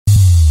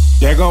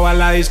Llego a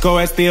la disco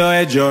vestido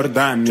de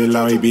Jordan y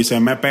la baby se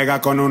me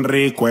pega con un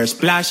rico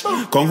splash.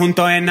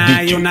 Conjunto en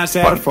y una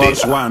Air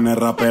Force One. Es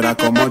rapera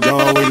como yo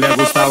y le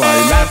gusta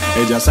bailar.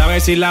 Ella sabe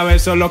si la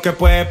beso lo que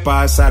puede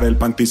pasar. El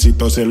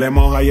panticito se le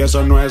moja y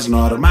eso no es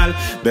normal.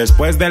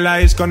 Después de la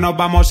disco nos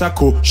vamos a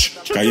Kush.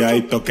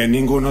 Calladito que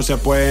ninguno se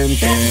puede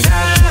enterar.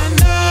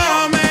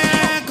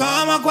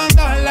 Como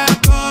cuando la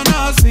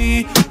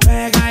conocí,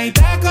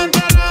 pegadita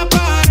contra la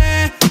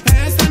pared.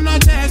 Esta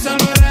noche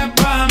solo eres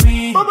pa'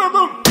 mí.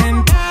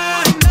 Tentándome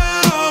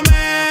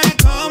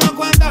como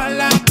cuando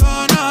la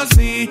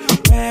conocí,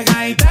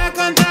 pegadita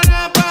contra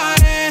la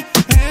pared.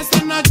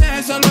 Esta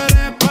noche solo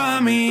eres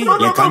pa' mí.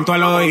 Le canto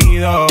al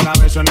oído, la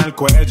beso en el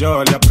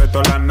cuello, le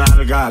aprieto la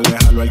nalga, le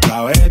jalo el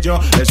cabello.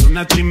 Es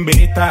una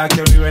chimbita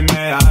que vive en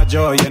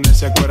Medallo y en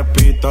ese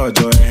cuerpito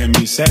yo dejé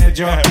mi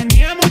sello.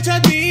 Tenía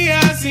muchos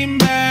días sin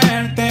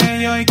verte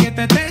y hoy que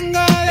te tengo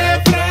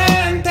de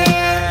frente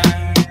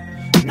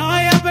no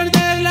voy a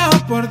perder la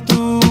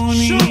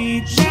oportunidad.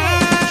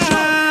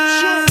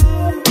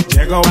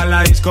 Llego a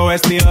la disco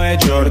vestido de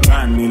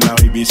Jordan y la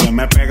baby se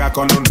me pega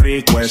con un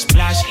rico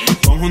splash.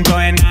 Conjunto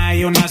en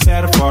y una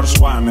Air Force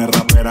One. Es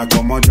rapera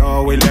como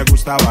yo y le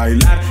gusta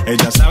bailar.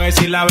 Ella sabe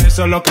si la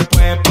beso lo que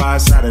puede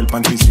pasar. El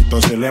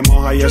panticito se le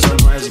moja y eso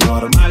no es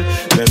normal.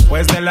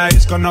 Después de la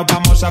disco nos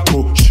vamos a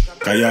Kush.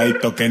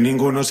 Calladito que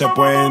ninguno se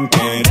puede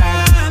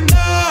enterar.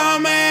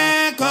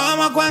 Tentándome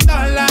como cuando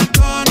la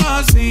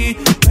conocí,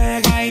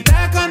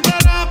 pegadita contra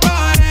la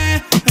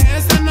pared.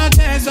 Esta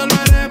noche solo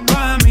eres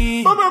pa'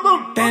 mí.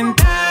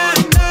 Tentándome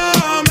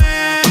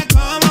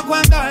como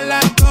cuando la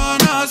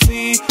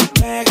conocí,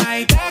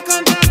 pegadita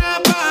contra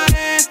la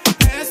pared.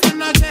 Esta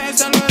noche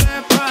solo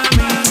eres pa'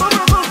 mí.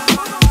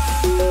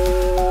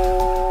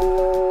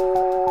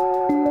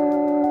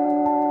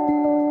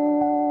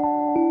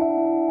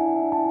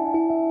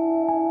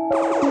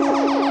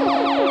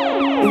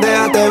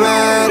 Déjate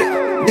ver,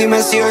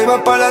 dime si hoy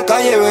vas pa' la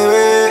calle,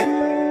 bebé.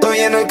 Estoy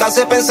en el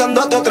case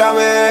pensándote otra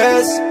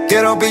vez.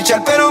 Quiero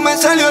pichar pero me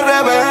salió al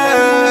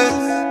revés.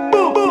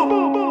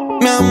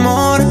 Mi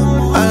amor,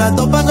 a las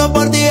 2 paso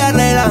por ti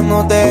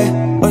arreglándote.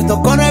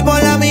 Puesto corre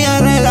por la mía,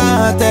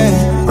 relájate.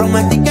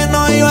 Prometí que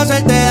no iba a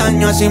hacerte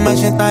daño. Así me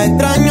sientas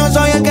extraño,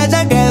 soy el que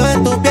se quedó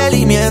en tu piel.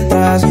 Y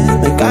mientras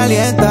me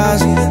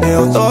calientas,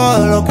 veo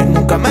todo lo que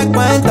nunca me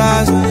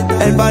cuentas.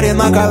 El party es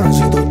más cabrón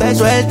si tú te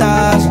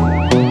sueltas.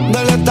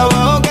 Dale hasta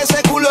abajo que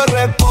ese culo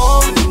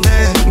responde.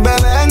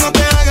 Bebé, no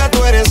te hagas,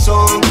 tú eres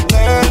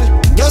hombre.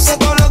 Yo sé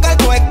todo lo que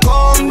tú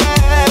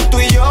escondes. Tú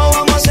y yo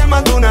vamos a hacer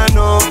más de una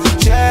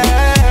noche.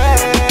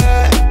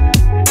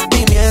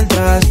 Y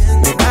mientras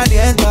me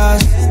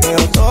calientas,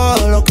 veo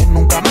todo lo que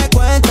nunca me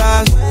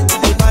cuentas.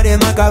 El party es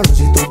más cabrón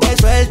si tú te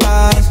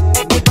sueltas.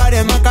 El party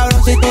es más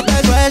cabrón si tú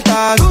te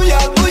sueltas. Tuya,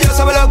 tuya,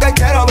 sabes lo que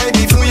quiero,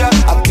 baby, fluya.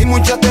 Aquí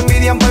muchos te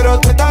envidian, pero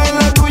tú estás en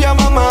la tuya,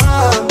 mamá.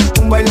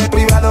 Un baile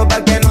privado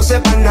para que no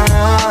sepan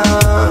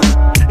nada.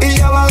 Y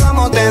ya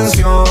bajamos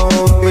tensión.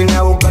 Vine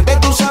a buscarte,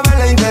 tú sabes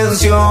la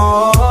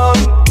intención.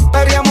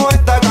 Perreamos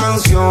esta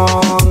canción.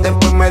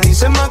 Después me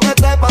dicen más qué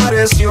te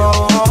pareció.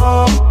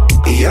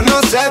 Y yo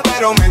no sé,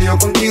 pero medio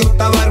contigo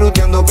estaba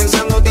ruteando,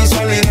 pensándote y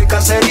salir del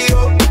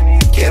caserío.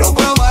 Quiero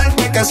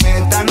probarte que sé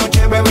esta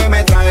noche, bebé,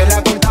 me trae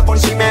la cuenta por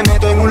si me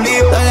meto en un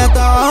lío. Dale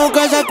hasta abajo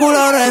que ese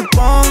culo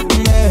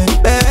responde.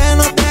 Bebé,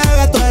 no te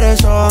hagas, tú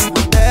eres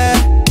hombre.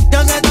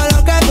 Yo sé todo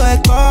lo que tú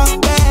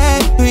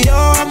escondes. Tú y yo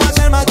vamos a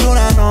hacer más de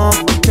una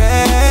noche.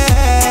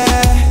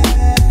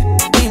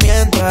 Y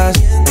mientras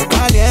me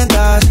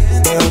calientas,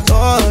 veo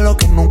todo lo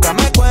que nunca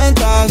me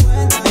cuentas.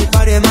 El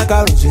party es más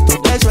cabrón si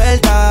tú te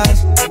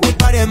sueltas. El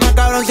party es más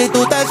cabrón si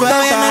tú te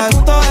sueltas. Estoy en el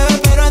punto, bebé,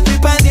 pero estoy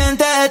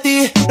pendiente de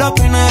ti. Los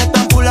pines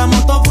están full, la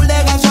moto full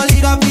de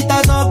gasolina,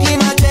 gafitas no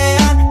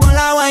climatean. Con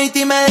la white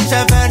y me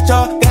dice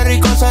Fercho, qué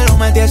rico se lo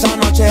metí esa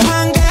noche.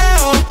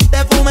 Jangueo,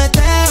 te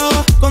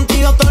fumeteo,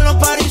 contigo todos los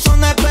paris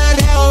son de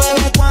peleo.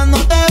 Bebé, cuando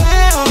te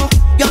veo,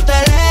 yo te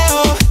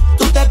leo.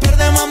 Tú te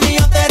pierdes, mami,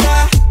 yo te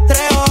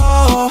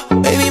rastreo.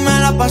 Baby, me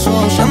la paso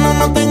gozando,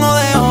 no tengo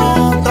de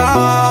otra.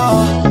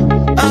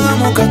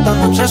 Hagamos que esta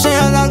noche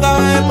sea larga,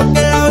 bebé,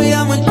 porque la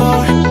vida es muy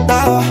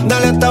corta.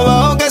 Dale hasta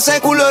abajo que ese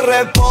culo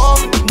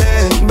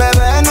responde.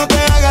 Bebé, no te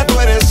hagas, tú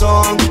eres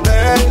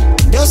hombre.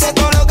 Yo sé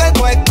todo lo que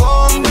tú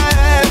escondes.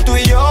 Tú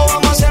y yo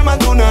vamos a hacer más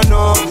de una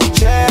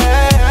noche.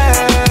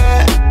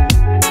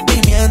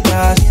 Y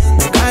mientras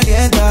me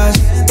calientas,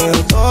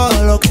 veo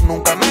todo lo que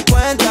nunca me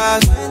cuentas.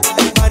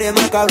 El party es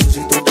más cabrón si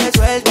tú te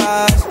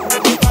sueltas.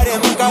 El party es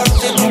más cabrón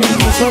si tú te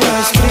sueltas. Solo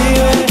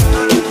escribe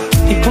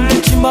y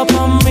ponte chimba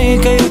pa' mí,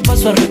 que yo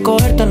paso a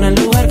recogerte en el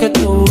lugar que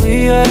tú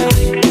vives.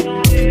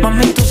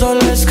 Mami, tú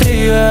solo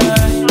escribes,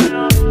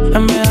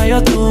 en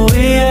Medallo tú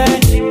vives.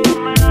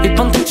 Y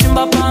ponte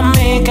chimba pa'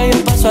 mí, que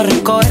yo paso a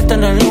recogerte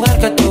en el lugar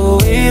que tú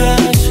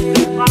vives.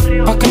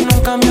 Pa' que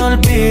nunca me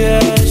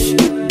olvides.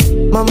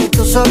 Mami,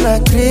 tú solo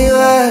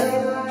escribes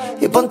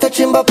y ponte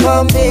chimba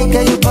pa' mí,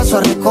 que yo paso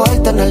a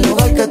recogerte en el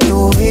lugar que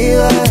tú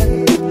vives.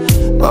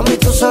 Mami,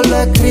 tú solo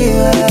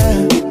escribes,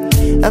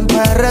 en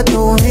PR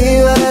tú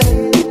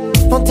vives.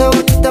 Ponte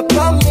bonita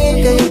pa'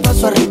 mí, que yo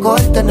paso a a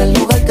recogerte en el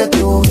lugar que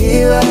tú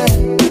vives,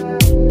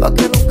 pa'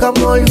 que nunca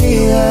me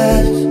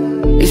olvides.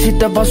 Y si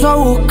te paso a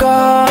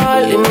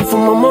buscar y nos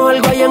fumamos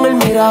algo allá en el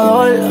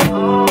mirador,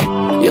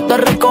 yo te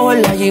recojo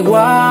en la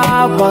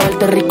yigua, pa'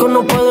 darte rico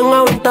no puedo en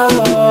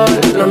aventador.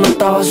 La nota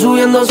estaba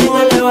subiendo sin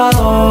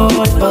elevador,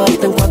 pa'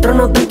 darte en cuatro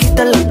no te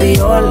quites la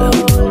tiola.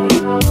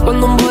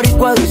 Cuando un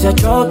boricua dice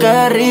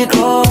choque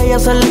rico, ella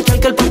se le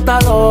echa el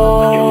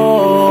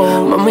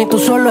pantalón. Mami, tú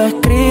solo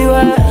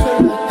escribes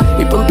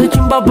y ponte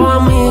chimba pa'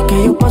 mí,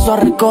 que yo paso a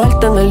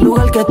recogerte en el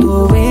lugar que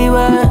tú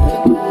vives.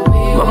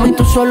 Mami,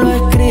 tú solo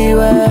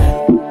escribes,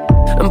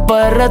 en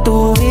PR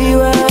tú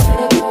vives.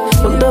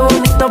 Ponte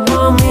bonita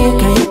pa' mí,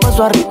 que yo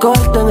paso a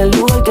recogerte en el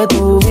lugar que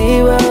tú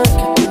vives,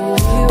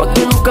 pa'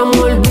 que nunca me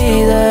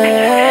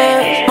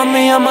olvides.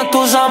 Mami, llama a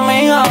tus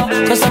amigas,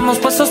 que estamos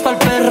puestos pa'l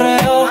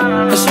perreo.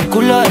 Ese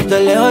culo desde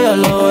lejos yo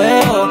lo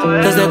veo.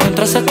 Desde que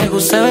entraste te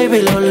gusté,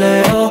 baby, lo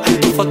leo.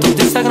 Tus fotos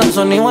de Instagram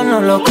son igual,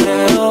 no lo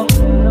creo.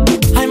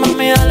 Ay,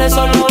 mami, dale,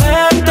 solo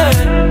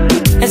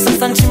vente. Estás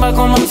tan chimba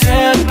como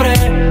siempre.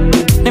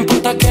 No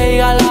importa que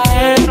diga la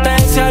gente,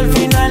 si al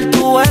final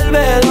tú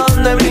vuelves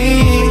donde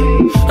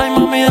mí. Ay,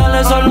 mami,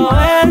 dale, solo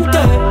vente.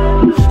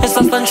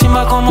 Estás tan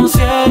chimba como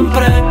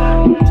siempre.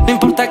 No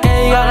importa que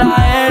diga la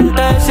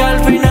gente, si al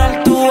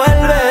final tú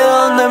vuelves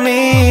donde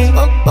mí.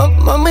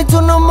 Mami,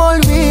 tú no me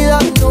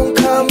olvidas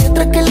nunca,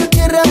 mientras que en la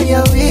tierra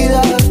haya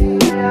vida.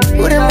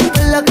 Juremos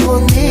que la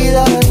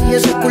escondida, y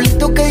ese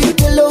culito que Dios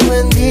te lo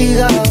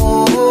bendiga.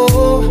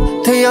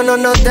 Tú y yo no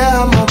nos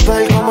dejamos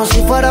ver, como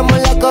si fuéramos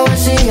la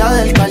cabecilla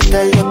del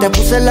cartel. Yo te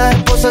puse la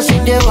esposa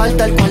sin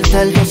llevarte al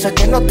cuartel. Yo sé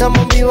que no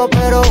estamos vivos,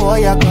 pero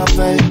voy a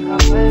caper.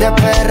 De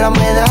perra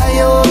me da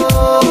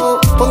yo,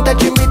 ponte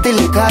chimbita y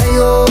le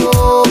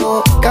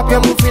caigo.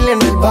 Capiamos un fil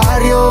en el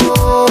barrio,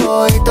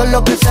 y todo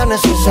lo que sea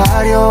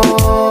necesario.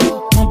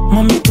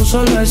 Mami, tú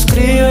solo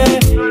escribes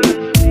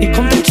y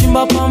ponte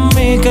chimba pa'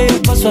 mí, que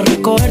yo paso a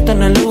recogerte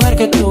en el lugar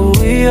que tú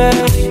vives.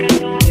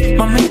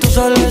 Mami, tú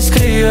solo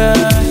escribes,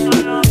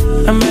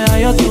 en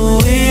medallo tú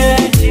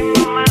vives.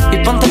 Y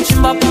ponte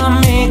chimba pa'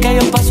 mí, que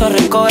yo paso a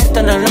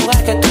recogerte en el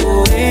lugar que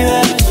tú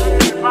vives,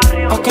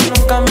 pa' que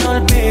nunca me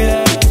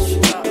olvides.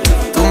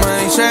 Tú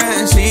me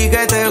dices sí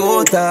que te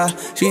gusta,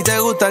 si te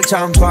gusta el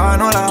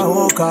champán o la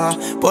juca.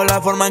 Por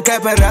la forma en que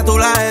perrea tú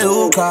la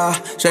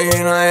educas, se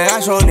llena de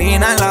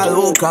gasolina en la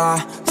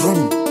duca.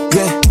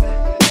 Yeah.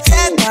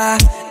 Fiesta,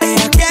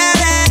 ella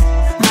quiere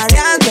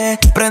maleante,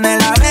 prende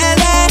la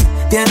vela,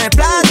 tiene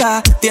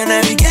plata,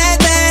 tiene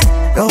billete,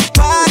 los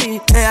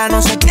party, ella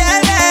no se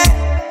pierde.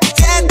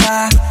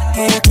 Fiesta,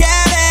 ella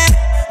quiere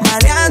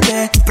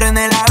maleante,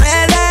 prende la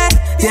vela,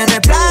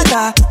 tiene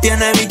plata,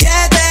 tiene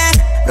billete,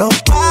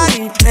 los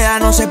party, ella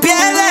no se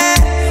pierde.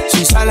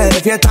 Si sale de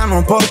fiesta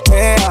no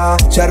postea,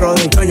 se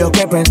arrodilló yo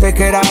que pensé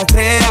que era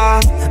fea.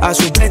 A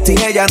su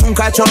prestigio ella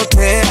nunca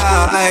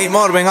chotea. Ay,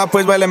 mor, venga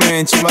pues baileme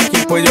en chiva, aquí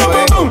pues yo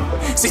vengo.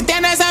 Si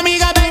tienes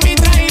amigas, baby,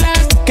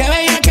 tráelas, que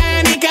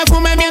bellacan y que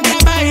fumen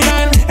mientras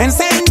bailan.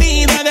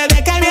 Encendida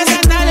desde que vi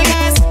esas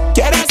nalgas,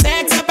 quiero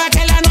sexo pa'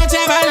 que la noche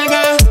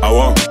valga.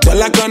 Yo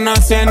la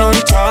conocí en un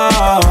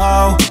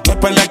show,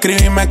 después le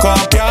escribí y me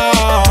copió.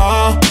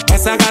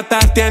 Esa gata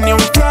tiene un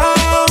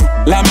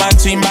flow, la más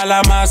chimba,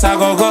 la más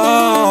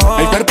agogó.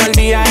 El cuerpo al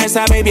día,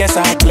 esa baby es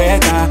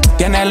atleta.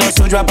 Tiene lo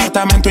suyo,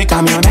 apartamento y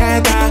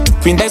camioneta.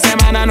 Fin de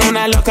semana en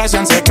una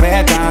locación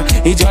secreta,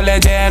 y yo le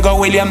llego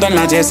William en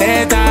la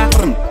yeseta.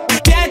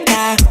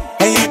 Fiesta,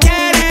 ella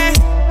quiere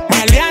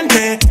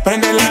maleante,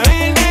 prende la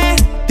verde.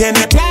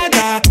 Tiene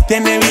plata,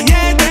 tiene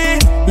billete,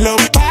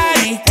 los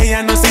party,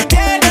 ella no se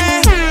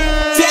pierde.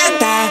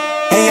 Fiesta,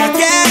 ella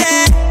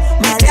quiere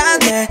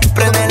maleante,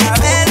 prende la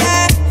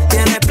verde.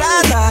 Tiene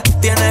plata,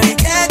 tiene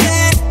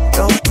billete,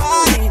 los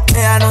party,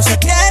 ella no se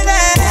pierde.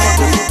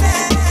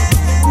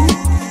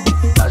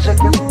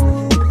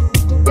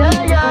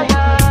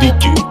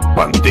 DJ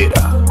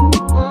Pantera.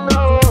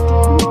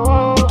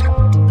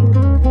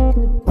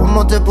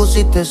 ¿Cómo te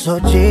pusiste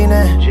esos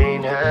jeans?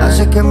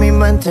 Hace que mi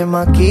mente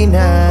maquine.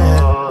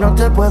 No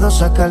te puedo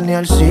sacar ni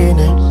al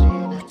cine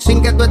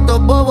sin que tú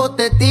estos bobos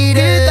te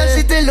tires. ¿Qué tal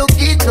si te lo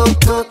quito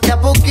todo, de a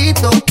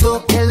poquito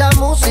todo? Que la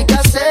música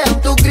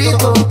sea tu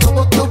grito.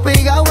 Tú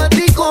pegado a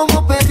ti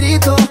como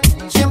perrito,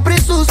 siempre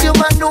sucio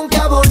más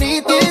nunca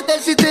bonito. ¿Qué tal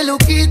si te lo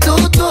quito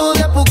todo,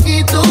 de a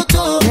poquito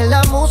todo? Que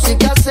la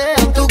música sea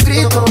tu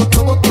grito.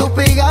 Tú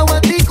pegado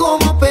a ti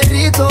como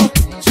perrito,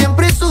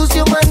 siempre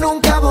sucio más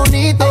nunca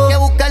bonito. Hay que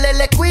buscarle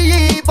el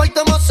squeegee por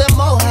cómo se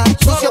moja.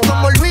 Sucio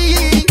como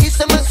Luigi y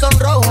se me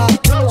sonroja.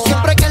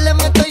 Siempre que le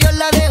meto yo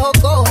la dejo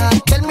coja.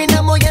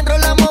 Terminamos y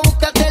enrolamos,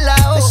 búscate la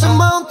hoja. Ese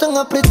mount tan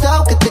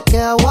apretado que te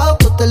queda guau.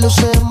 Tú te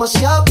luces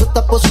demasiado, tú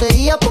estás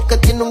poseída porque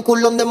tiene un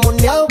culón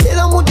demoniado. Te he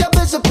dado muchas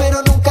veces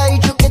pero nunca he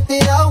dicho que te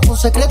he dado un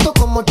secreto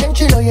como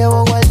Chencho y lo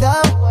llevo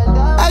guardado.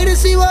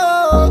 Agresivo,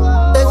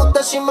 te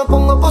gusta si me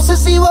pongo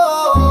posesivo.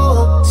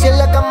 Si en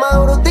la cama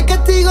duro te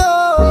castigo,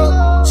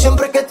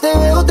 siempre que te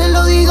veo te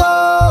lo digo.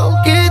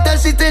 ¿Qué tal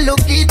si te lo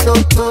quito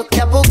todo,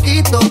 de a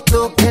poquito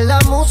todo? Que la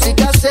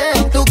música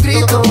sea tu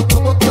grito.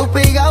 Tú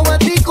pegado a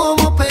ti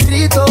como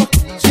perrito,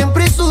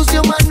 siempre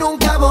sucio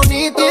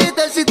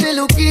ver si te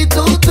lo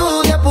quito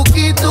todo de a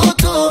poquito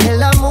todo. Que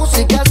la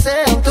música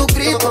sea tu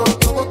grito.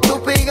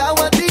 Tú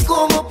pegado a ti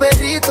como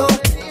perrito.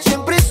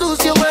 Siempre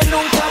sucio, mas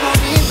nunca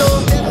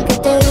bonito. Que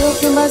te digo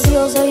que un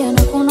vacío se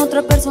llena con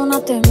otra persona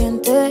te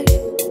miente.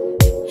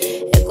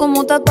 Es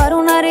como tapar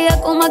una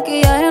herida con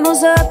maquillaje, no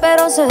se ve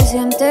pero se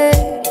siente.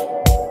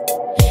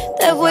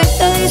 Te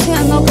fuiste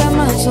diciendo que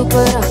me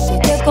superaste y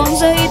que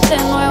conseguiste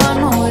nueva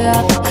novia.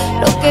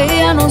 Lo que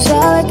ella no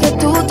sabe es que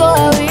tú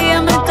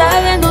todavía me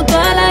estás viendo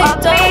toda la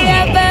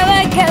historia.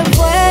 Bebé, ¿qué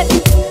fue?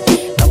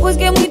 No, pues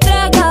que muy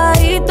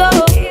tragadito.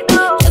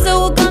 Yo estoy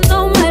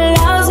buscándome el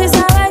lado. Si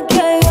sabes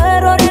que yo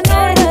errores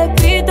no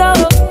repito.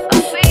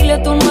 Dile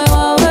a tu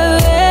nueva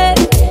bebé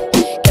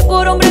que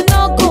por hombre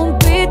no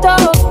compito.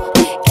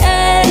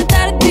 Que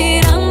estar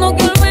tirando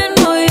que al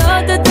menos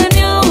yo te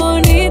tenía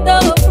bonito.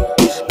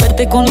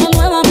 Verte con la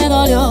nueva me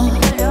dolió,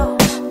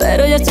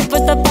 pero ya estoy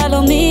puesta para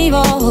lo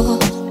mío.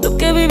 Lo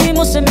que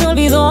vivimos se me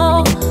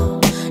olvidó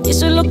y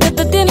eso es lo que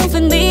te tiene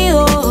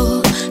ofendido.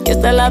 Que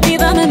hasta la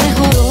vida me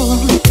mejoró.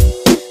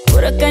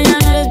 Por acá ya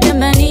no eres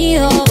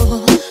bienvenido.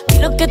 Y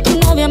lo que tu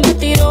novia me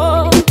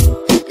tiró,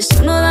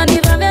 eso no da ni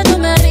rabia, yo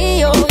me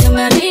río, yo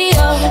me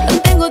río. No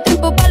tengo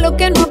tiempo para lo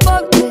que no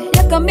aporte.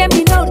 Ya cambié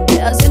mi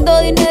norte, haciendo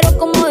dinero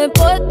como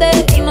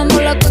deporte. Y no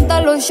la cuenta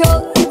los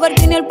shows, el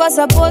parking y el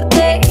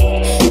pasaporte.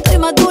 Estoy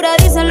madura,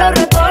 dicen los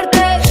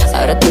reportes.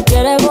 Ahora tú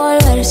quieres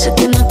volver, sé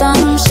que no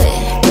tan sé.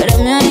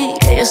 Espérame ahí,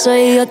 que yo soy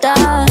idiota.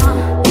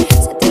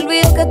 Se te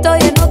olvidó que estoy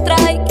en otra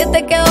y que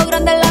te quedó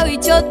grande la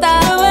bichota.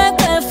 Bebé,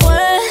 ¿qué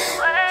fue?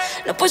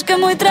 No, pues que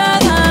muy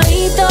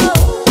tragadito.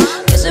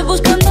 Que estoy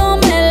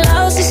buscándome el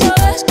lado. Si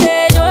sabes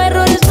que yo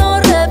errores no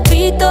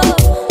repito.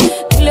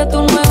 Dile a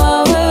tu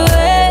nueva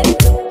bebé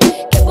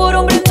que por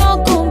hombre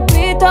no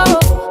compito.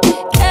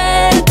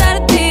 Que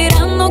estar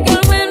tirando que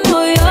al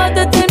menos yo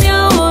te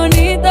tenía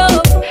bonito.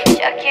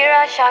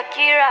 Shakira,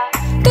 Shakira.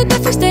 Tú te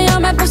fuiste y yo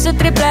me puse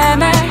triple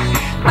M.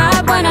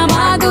 Más buena,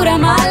 más dura,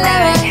 más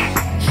leve.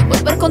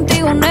 Volver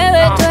contigo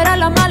 9, tú eras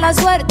la mala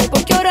suerte.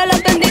 Porque ahora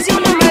las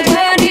bendiciones me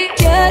ven y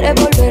quieres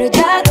volver,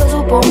 ya lo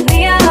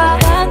suponía.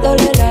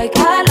 Dándole like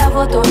a la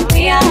foto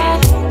mía.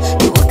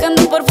 Tú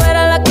buscando por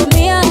fuera la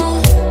comida.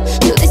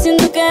 Yo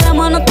diciendo que era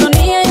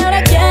monotonía. Y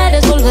ahora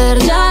quieres volver,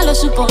 ya lo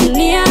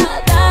suponía.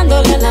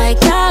 Dándole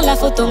like a la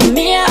foto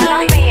mía.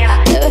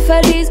 Te ves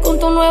feliz con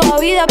tu nueva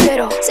vida,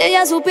 pero si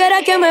ella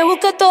supiera que me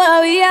busca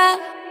todavía.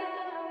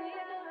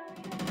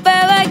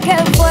 Bebé, ¿qué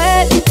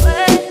fue?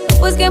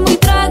 Pues que muy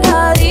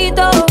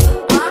tragadito.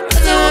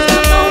 Estoy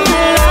buscándome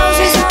el lado.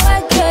 Si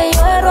sabes que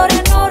yo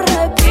errores no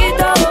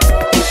repito.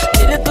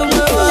 Dile a tu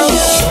nueva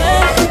bebé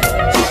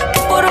que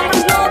por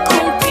hombres no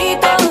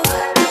compito.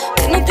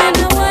 Que no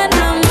tiene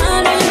buena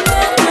mano y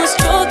menos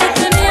yo te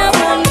tenía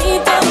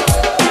bonito.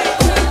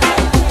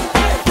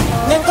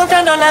 No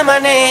encontrando la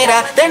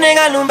manera de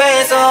negarle un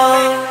beso.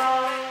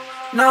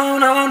 No,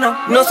 no, no.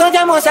 Nos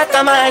odiamos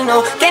hasta mal,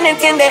 no. ¿Quién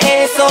entiende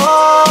eso?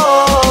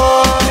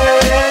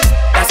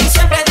 Casi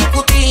siempre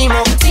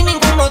discutimos sin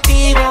ningún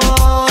motivo.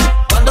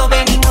 Cuando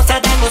venimos a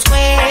darnos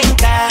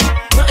cuenta,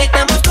 no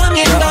estamos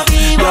comiendo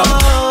vivo.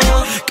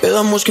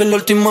 Quedamos que la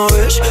última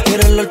vez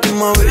era la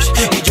última vez.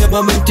 Y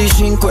lleva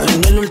 25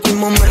 en el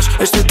último mes.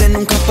 Esto de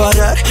nunca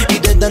parar y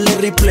de darle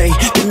replay.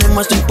 Tiene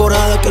más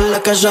temporada que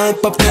la Casa de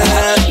Papel.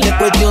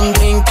 Después de un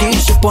drink y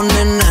se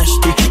pone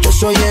nasty. Yo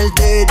soy el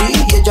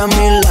daddy y ella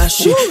mi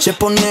lassie. Se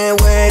pone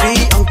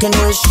wary aunque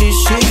no es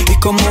easy. Y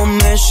como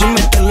Messi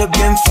meterle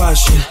bien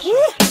fácil.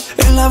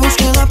 En la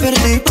búsqueda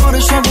perdí, por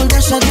eso volví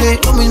a ti.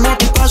 Lo mismo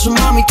te pasó,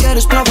 mami,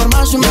 quieres probar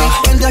más de mí.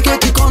 El día que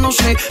te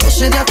conocí,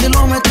 ese día te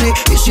lo metí.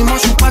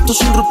 Hicimos un pacto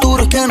sin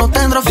ruptura que no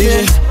tendrá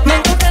fin. No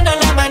encontrando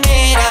la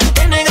manera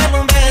de negarme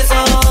un beso.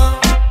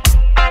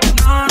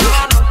 No, no,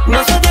 no.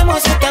 Nos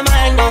odiamos hasta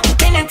mal, no.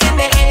 ¿Quién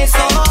entiende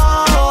eso?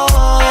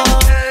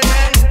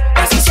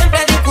 Casi siempre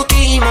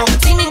discutimos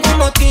sin ningún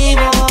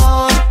motivo.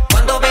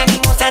 Cuando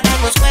venimos a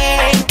darnos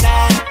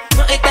cuenta,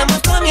 no estamos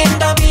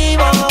comiendo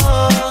vivo.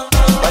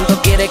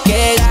 ¿Cuánto quieres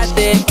que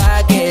gaste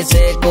pa' que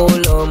ese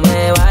culo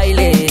me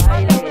baile?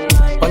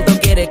 ¿Cuánto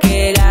quieres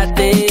que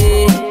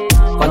gaste?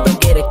 ¿Cuánto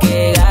quieres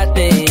que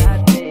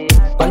gaste?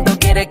 ¿Cuánto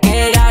quieres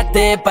que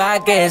gaste pa'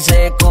 que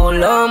ese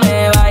culo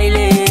me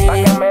baile?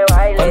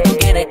 ¿Cuánto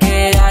quieres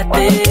que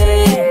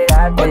gaste?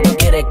 ¿Cuánto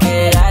quieres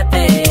que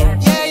gaste?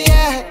 Yeah,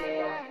 yeah.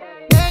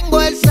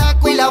 Tengo el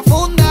saco y la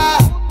funda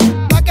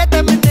pa' que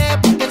te menees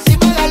porque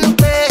encima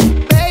galopé.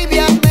 Baby,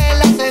 hazme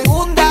la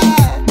segunda.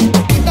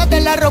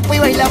 Quítate la ropa y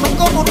bailamos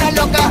como una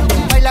loca.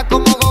 Baila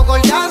como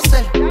Google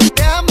Dancer.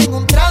 Déjame en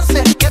un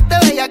trance. Que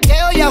te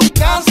bellaqueo y a un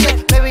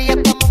cáncer. Baby, ya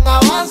estamos en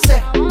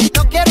avance.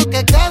 No quiero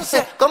que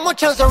canse. Como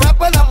chance rap,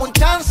 pues dame un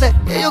chance.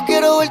 Que yo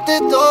quiero verte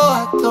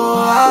toda,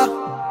 toda.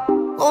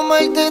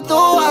 Comerte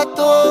toda,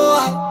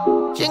 toda.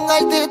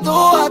 Chingarte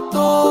toda,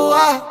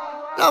 toda.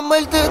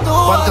 Lamerte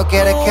toda. ¿Cuánto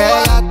quieres que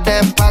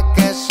gaste pa'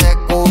 que ese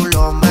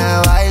culo me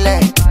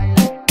baile?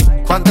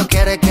 ¿Cuánto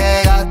quieres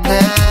que gaste?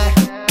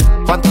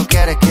 ¿Cuánto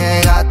quieres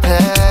que gaste?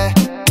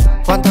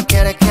 ¿Cuánto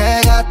quieres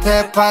que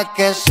gaste pa'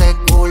 que ese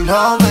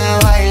culo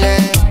me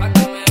baile?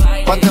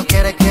 ¿Cuánto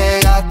quieres que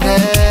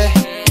gaste?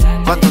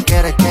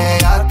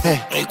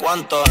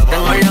 ¿Cuánto?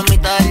 Tengo la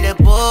mitad del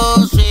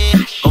depósito,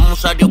 como un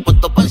sario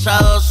puesto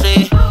pensado,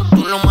 sí.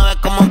 Tú lo mueves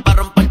como para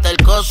romperte el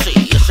cosi,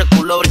 y ese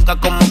culo brinca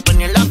como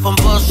Penny en la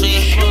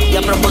Fonfosi. Y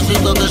a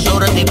propósito de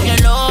sobre ti,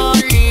 piel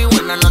oli.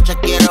 Buenas noches,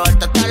 quiero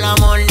verte hasta la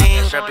morning.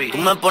 Tú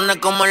me pones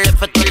como el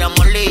efecto de la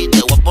moli.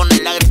 Te voy a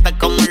poner la grita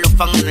como los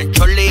fans en el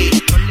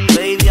choli.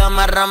 Baby,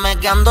 amárrame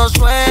que ando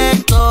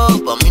suelto.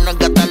 Pa' mí no es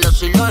gastarlo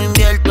si lo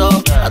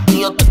invierto. A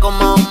ti yo te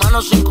como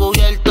mano sin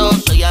cubierto.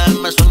 Soy a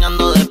verme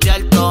soñando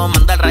despierto.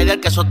 Manda el rider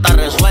que eso está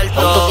resuelto.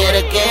 ¿Cuánto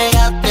quieres que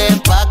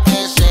gaste pa'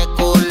 que ese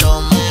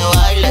culo me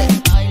baile?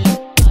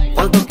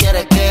 ¿Cuánto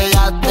quieres que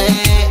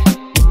gaste?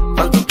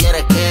 ¿Cuánto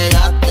quieres que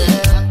gaste?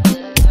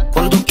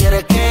 ¿Cuánto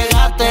quieres que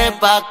gaste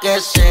pa' que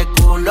ese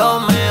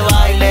culo me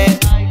baile?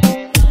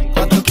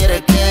 ¿Cuánto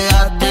quieres que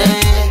gaste?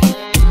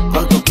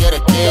 ¿Cuánto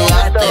quieres que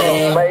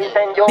gaste?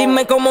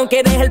 Dime cómo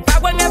quieres el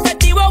pago, en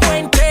efectivo o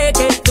en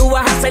cheque. Tú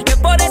vas a hacer que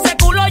por ese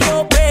culo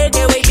yo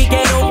pegue. Baby,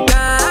 quiero un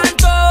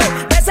canto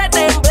de ese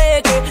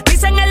tembleque.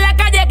 Dicen en la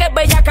calle que es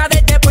bellaca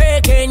desde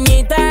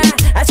pequeñita.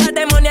 A esa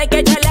demonia hay que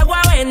echarle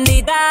agua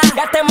bendita.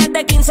 Gasté más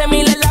de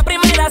 15,000 en la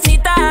primera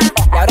cita.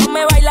 Y ahora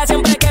me baila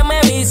siempre que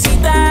me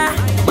visita.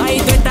 Ahí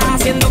tú estás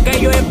haciendo que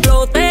yo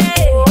explote.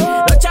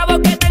 Los chavos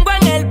que tengo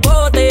en el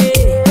bote.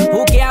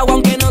 Juqueado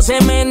aunque no se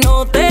me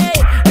note.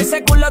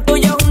 Ese culo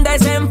tuyo es un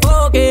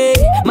desenfoque.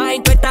 Ahí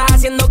tú estás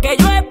haciendo que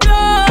yo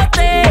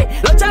explote.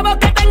 Los chavos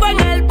que tengo en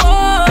el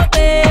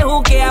bote.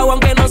 Juqueado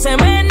aunque no se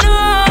me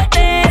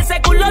note.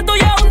 Ese culo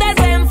tuyo es un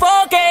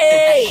desenfoque.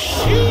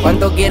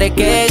 ¿Cuánto quieres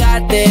que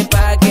gaste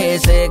pa' que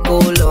ese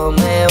culo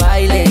me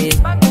baile?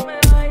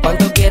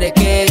 ¿Cuánto quieres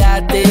que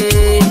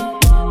gaste?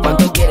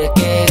 ¿Cuánto quieres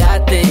que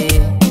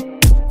gaste?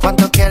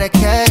 ¿Cuánto quieres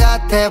que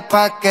gaste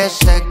pa' que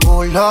ese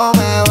culo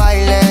me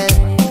baile?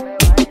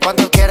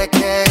 ¿Cuánto quieres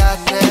que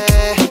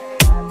gaste?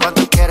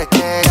 ¿Cuánto quieres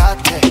que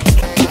gaste?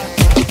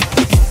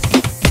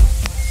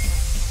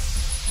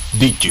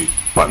 DJ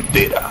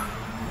Pantera.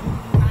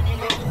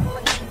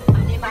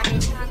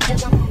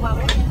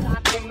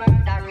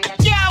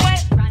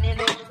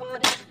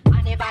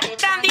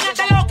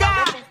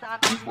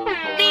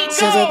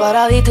 Se fue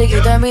para Dietrich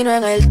y terminó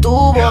en el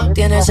tubo.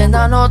 Tiene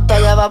senda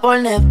nota, ya va por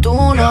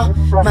Neptuno.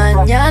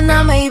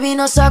 Mañana maybe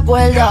no se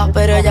acuerda,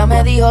 pero ella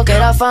me dijo que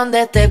era fan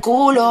de este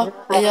culo.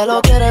 Ella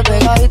lo quiere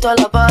pegadito a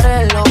la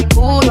pared, en lo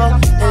oscuro.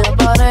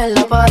 En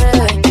la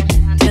pared.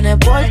 Tiene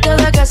porte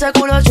de que ese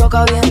culo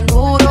choca bien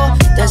duro.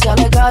 Te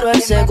sale caro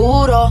el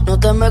seguro. No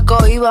te me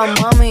cohibas,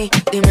 mami.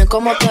 Dime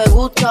cómo te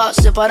gusta.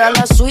 Separa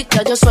la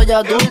suite, yo soy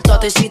adulta.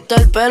 Te hiciste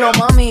el pelo,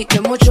 mami,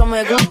 que mucho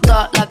me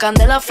gusta. La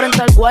candela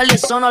frente al guardia,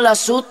 eso no la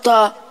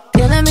asusta.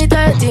 Tiene mi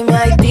test y mi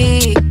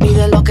ID.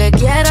 Pide lo que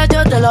quieras,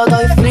 yo te lo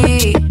doy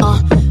free.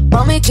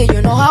 Mami, que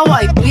you know how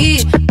I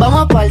be.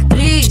 Vamos pa'l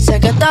tri, sé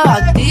que estaba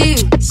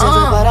activo. Se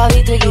fue para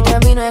Dietrich y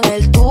terminó en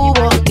el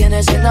tubo.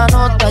 Tiene senda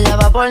nota, ya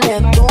va por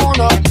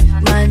Neptuno.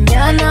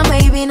 Mañana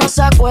maybe no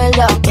se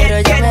acuerda, pero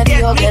ella me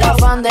dijo que era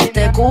fan de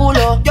este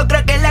culo. Yo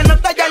creo que la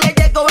nota ya le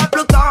llegó a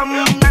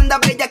Plutón. Anda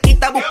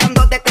bellaquita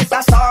buscando de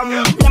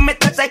sazón. Le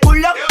meto ese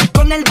culo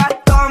con el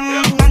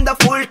bastón. Anda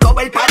full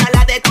cover para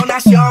la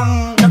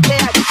detonación. No te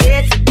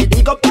hagas, te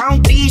digo pa'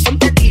 un trillón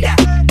te tira.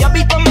 Yo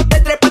vi cómo te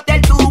trepaste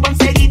al tubo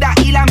enseguida.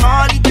 Y la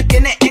mori te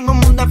tiene en un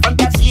mundo de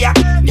fantasía.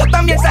 Yo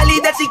también salí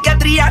de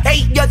psiquiatría.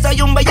 Hey, yo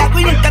soy un bellaco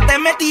y nunca te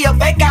metí a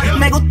feca.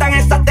 Me gustan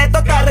esas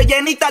tetotas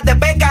rellenitas de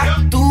peca.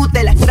 Tú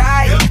te las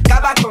traes,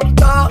 acaba con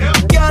todo.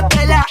 Yo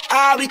te la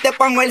abro y te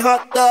pongo el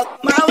hot dog.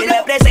 Mauro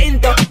le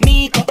presento,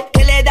 mico,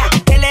 ¿qué le da?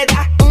 ¿Qué le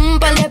da? Un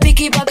par de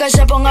piqui pa' que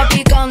se ponga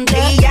picante.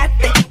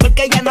 Brillate,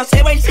 porque ya no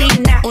se va a ir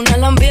sin nada. Una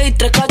lambia y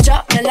 3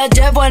 cachas, me la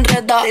llevo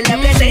enredada. Te la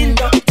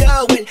presento,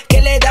 Joel,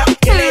 ¿qué le da?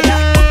 ¿Qué le da?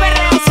 Un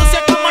perreo sucio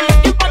como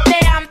los tiempos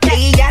de antes.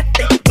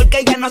 Brillate,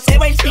 porque ya no se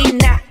va a ir sin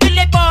nada. Y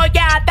le voy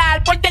a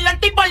dar por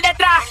delante y por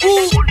detrás.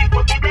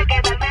 Imposible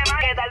quedarme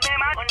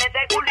mal, con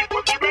ese culo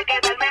imposible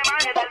quedarme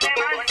mal,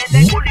 con ese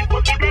culo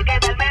imposible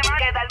quedarme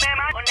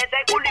mal, con ese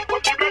culo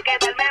imposible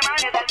quedarme mal,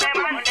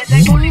 con ese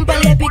culo Un par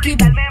de piqui,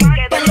 par de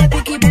piqui, par de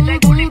piqui, par de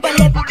piqui,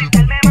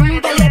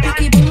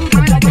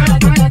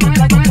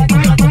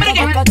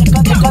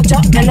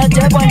 me la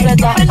llevo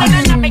enredada.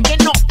 Perdóname que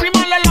no, primo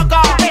lo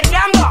loco.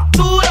 Perreando,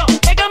 duro,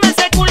 pégame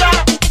ese culo.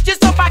 Yo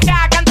soy pa'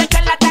 acá, canto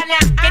charlatana.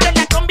 Quiero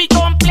la combi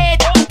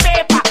completa,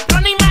 pepa,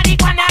 ron y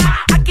marihuana.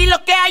 Aquí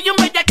lo que hay un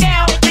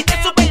bellaqueo. Si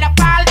te sube la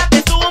falda,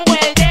 te subo un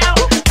vuelteo.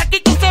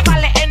 Aquí tú se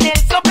vale en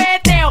el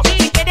sopeteo.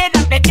 Si quieres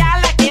rampletear,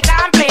 la que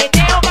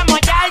rampleteo. Vamos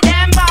ya al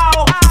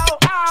dembow.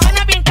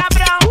 Suena bien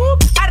cabrón,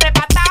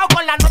 arrebatado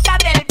con la nota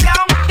del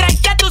blon.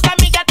 Trae a tus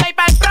amigas, trae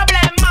pa' el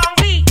problemón.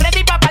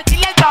 Ready pa'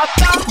 partirle el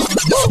doctor.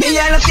 y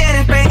ya lo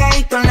tienes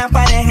pegadito en la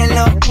pared, en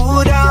lo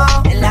oscuro.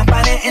 En la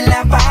pared, en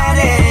la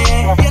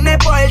pared. Tiene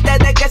porte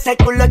de que ese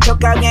culo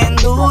choca bien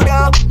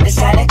duro. Le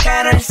sale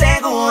caro el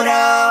seguro.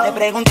 Le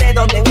pregunté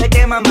dónde fue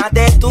que mamá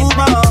te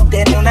tuvo.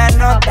 Tiene una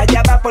nota,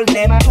 ya va por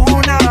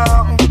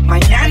Neptuno.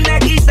 Mañana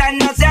quizás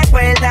no se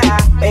acuerda,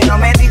 pero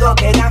me dijo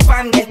que era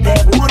fan de este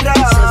burro.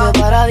 Se fue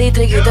para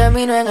Dietrich y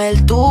terminó en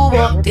el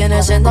tubo.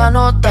 Tiene senda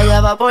nota,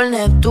 ya va por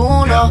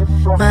Neptuno.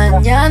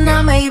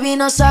 Mañana maybe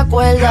no se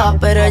acuerda,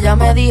 pero ella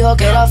me dijo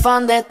que era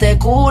fan de este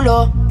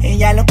culo.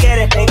 Ella lo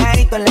quiere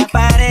pegadito en la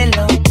pared, en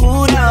lo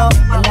oscuro.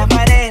 En la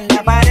pared, en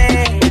la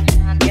pared.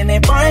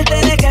 Tiene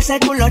porte de que ese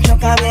culo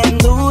choca bien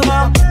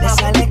duro. Le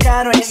sale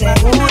caro el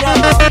seguro.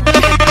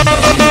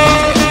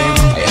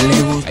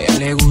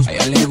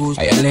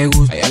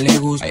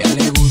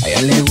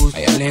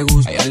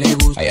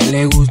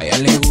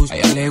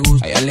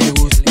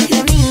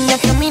 La niña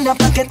camina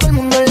pa' que todo el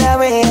mundo la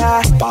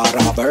vea.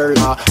 Para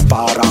verla,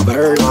 para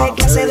verla. De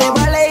clase de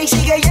ballet y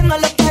sigue yendo a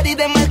los parties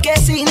de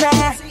Marquesina.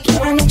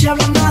 Toda la noche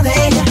hablando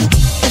de ella.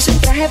 Ese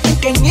traje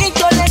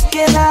pequeñito le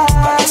queda.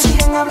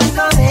 Siguen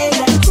hablando de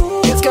ella.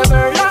 Y es que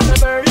verla,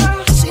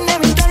 es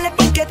inevitable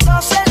porque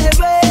todo se le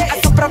ve.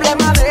 Hay un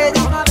problema de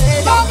ella.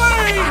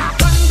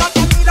 Cuando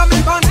te miro me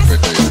pones,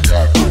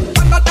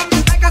 cuando te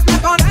me pegas me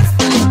pones.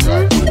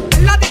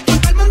 En la disco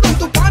todo el mundo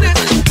tú pones.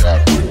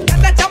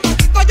 Desde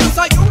chamaquito yo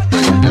soy un.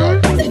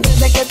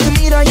 Desde que te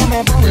miro yo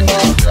me pongo.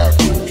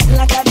 En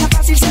la cara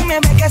fácil se me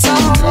ve que soy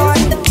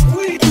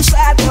un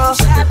sato.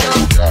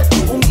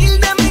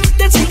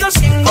 Humildemente sigo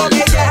siendo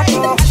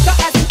bellaco. Esto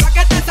es pa'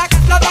 que te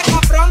saques lo de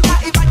confronta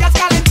y vayas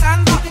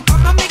calentando.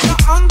 Como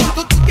microondas,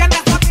 tú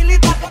tienes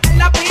habilidad en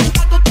la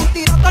pista. Tú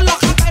tiras todos los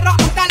japeros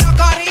hasta los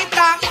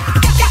coristas.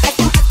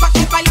 Esto es pa'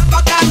 que bailando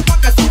te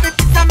enfoques. Si me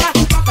pisas me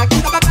toca, que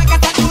no me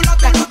pegues el culo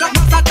te lo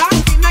no se da.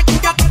 Fina y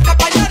ya te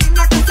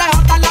bailarina que se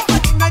jota la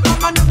página y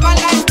vámonos pa'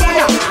 la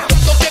escuela.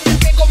 Cuando te me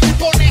pego me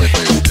pone,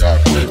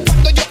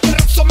 cuando yo te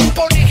rozo me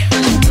pone.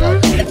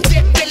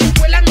 Desde la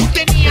escuela no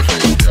tenía,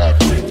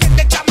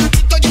 desde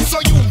chamaquito yo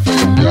soy un.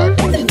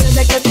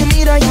 Desde que te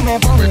miro yo me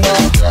pongo.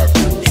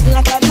 En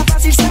la cara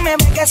fácil se me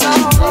ve que soy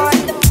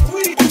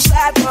un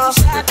sato.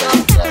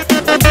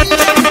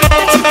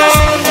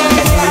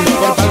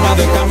 Por Palma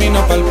de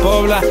camino pa'l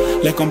Pobla,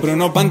 le compré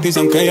unos panties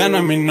aunque ella no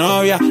es mi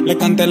novia. Le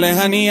canté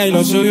lejanía y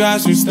lo subió a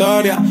su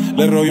historia.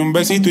 Le robé un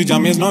besito y ya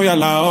mi exnovia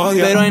la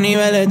odia. Pero hay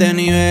niveles de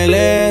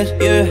niveles,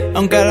 yeah.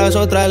 Aunque a las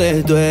otras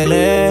les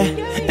duele.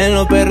 En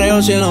los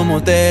perreos y en los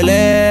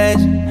moteles,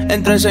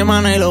 entre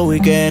semana y los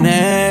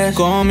weekends,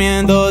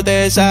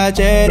 comiéndote esa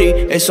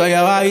cherry. Eso allá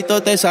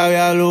abajito te sabe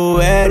a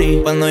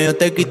blueberry. Cuando yo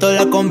te quito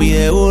la combi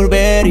de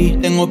Burberry,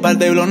 tengo un par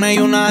de blones y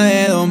una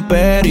de Don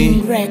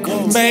Perry.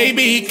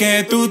 Baby,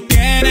 que tú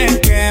tienes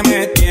que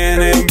me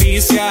tienes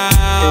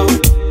viciado.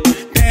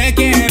 Te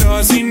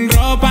quiero sin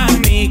ropa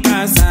en mi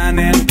casa en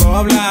el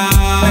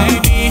poblado.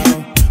 Baby,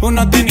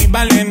 unos tenis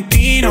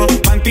Valentino,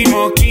 panty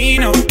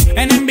moquino.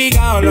 En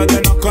Envigado los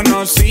dos nos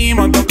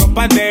conocimos. 2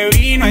 copas de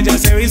vino, ella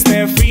se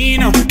viste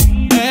fino.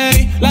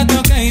 Ey, la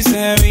toqué y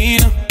se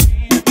vino.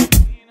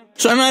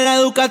 Suena la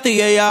Ducati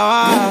y ella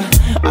baja.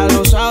 A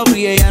los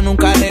Audi ella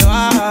nunca le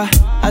baja.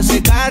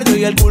 Hace cardio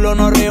y el culo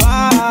no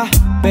rebaja.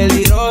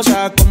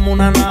 Peligrosa como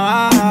una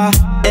navaja.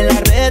 En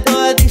las redes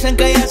todas dicen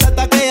que ella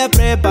salta, que ella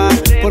prepa,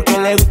 porque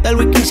le gusta el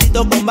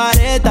whiskycito con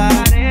vareta.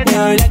 Me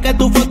doy like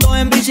tu foto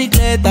en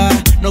bicicleta.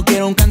 No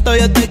quiero un canto,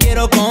 yo te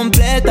quiero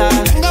completa.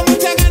 Tengo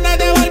muchas ganas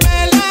de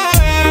volverla a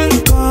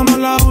ver, como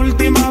la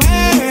última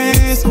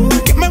vez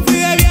que me fui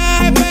de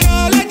viaje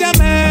pero la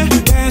llamé.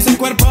 De ese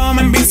cuerpo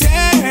me envicié.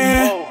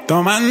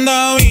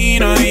 Tomando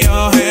vino y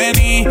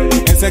Ogeni,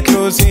 es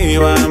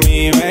exclusiva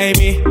mi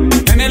baby.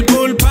 En el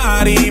pool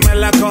party me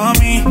la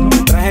comí.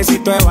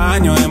 Trajecito de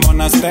baño de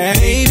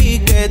monasterio. Baby,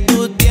 que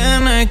tú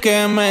tienes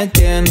que me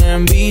tienes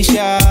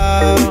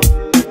enviciado.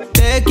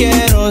 Te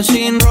quiero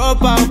sin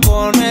ropa o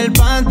con el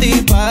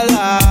panty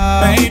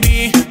pala.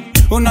 Baby,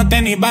 unos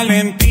tenis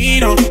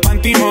Valentino,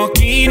 panty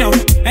moquino.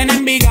 En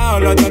Envigado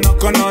los dos nos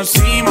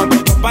conocimos.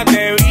 2 copas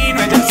de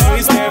vino, ella se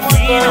viste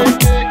fino.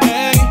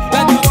 Hey,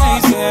 la toqué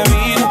y se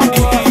vino.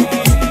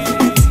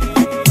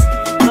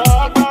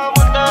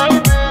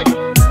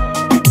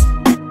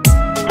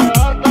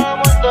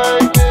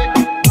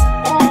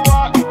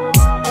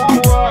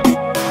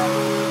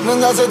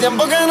 Hace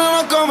tiempo que no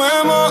nos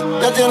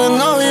comemos, ya tienes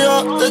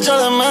novio, te echo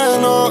de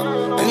menos.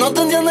 Él no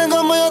te entiende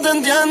como yo te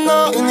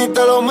entiendo, y ni te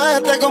lo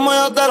metes como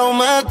yo te lo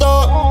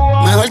meto.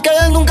 Mejor que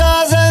él nunca va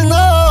a hacer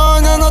no,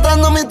 ni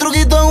anotando mis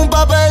truquitos en un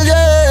papel,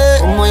 yeah.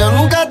 Como yo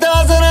nunca te va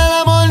a hacer el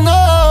amor,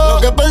 no.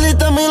 Lo que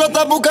perdiste en mí lo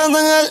estás buscando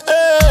en él,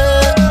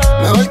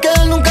 Mejor que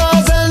él nunca va a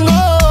hacer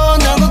no,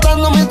 ni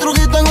anotando mis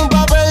truquitos en un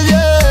papel,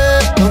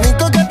 yeah. Lo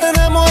único que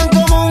tenemos en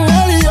común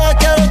él y yo es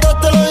que los dos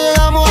te lo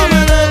llegamos a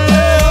meter.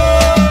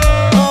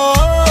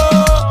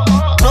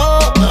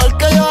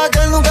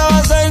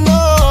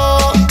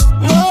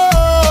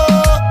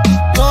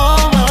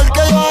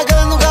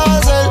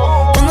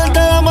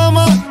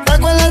 ¿Te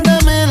acuerdas de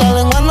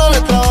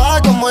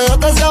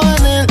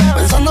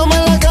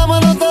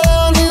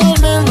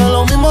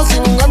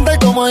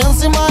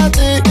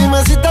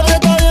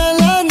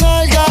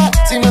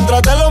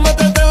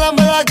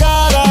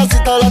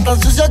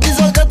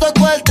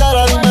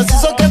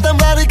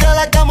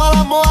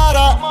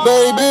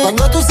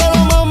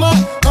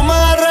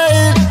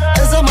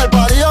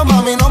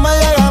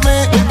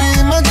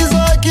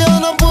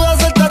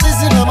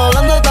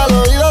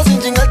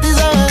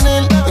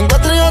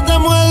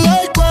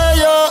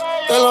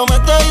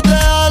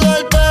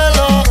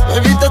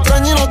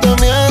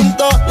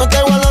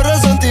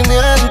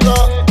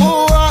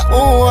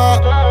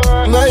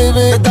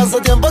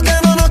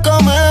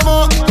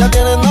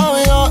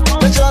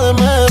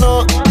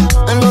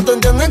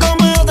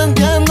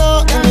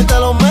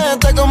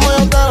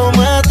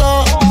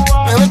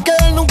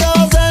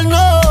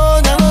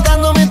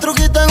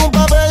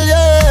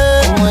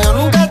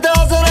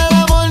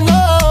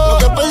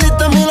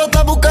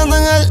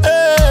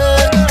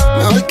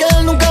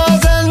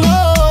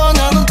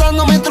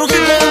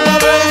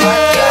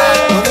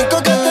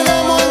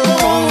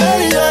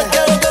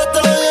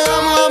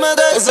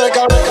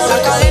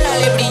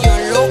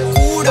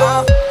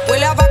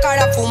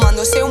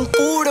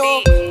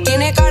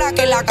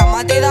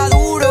cama te da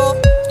duro.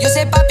 Yo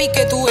sé, papi,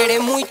 que tú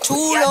eres muy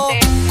chulo.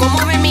 Como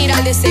me mira,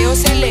 el deseo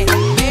se le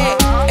ve.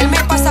 Él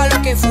me pasa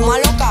lo que fuma,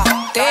 loca.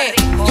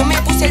 Yo me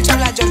puse el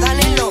la Jordan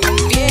en los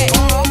pies.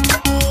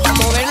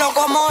 Vamos a verlo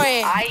como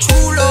es.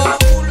 Chulo,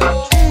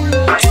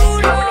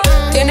 chulo.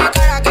 Tiene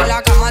cara que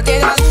la cama te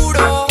da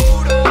duro.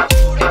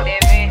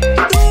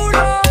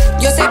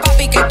 Yo sé,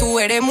 papi, que tú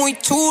eres muy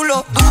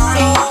chulo.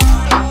 Duro,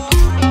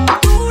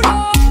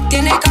 duro.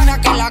 Tiene cara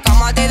que la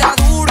cama te da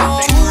duro.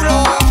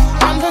 Chulo,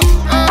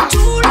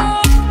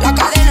 chulo. La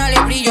cadena le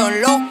brilló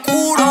en lo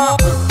oscuro.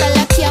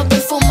 Calaqueado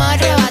por fumar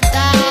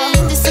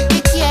arrebatado. Dice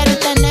que quiere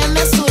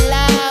tenerme a su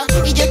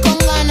lado. Y yo con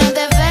ganas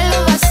de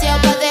verlo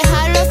vaciado, pa'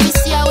 dejarlo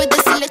oficiado y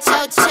decirle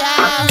chao,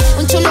 chao.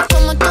 Un chulo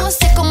como tú,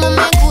 sé como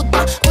me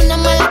gusta. Una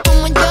mala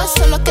como yo,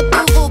 solo que tú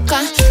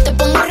buscas. Te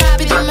pongo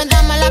rápido y me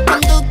da mala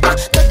conducta.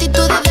 Tu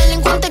actitud de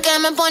delincuente que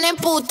me pone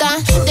puta.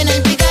 Tiene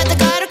el picante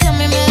caro que a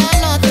mí me da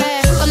nota.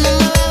 Cuando me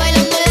ve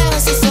bailando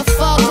lejos y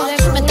sofoco.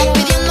 Me está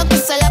pidiendo que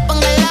se la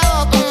ponga en la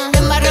boca. Me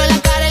embarro la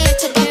cara y le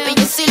echo tope y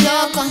yo soy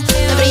loco.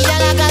 Me brilla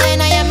la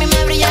cadena y a mí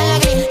me brilla la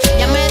gris.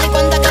 Ya me di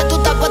cuenta que tú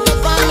estás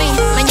puesto pa' mí.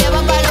 Me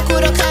lleva para lo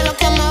oscuro, que es lo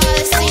que me va a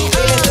decir.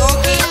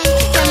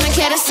 Que me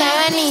quieres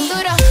venir.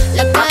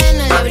 La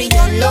cadena le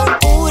brilló en lo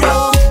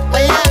oscuro.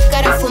 Con la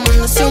cara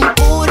fumándose un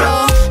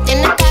puro.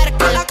 Tiene cara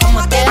que la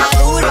cama te da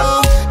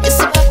duro. Yo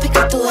sé, papi, que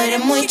tú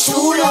eres muy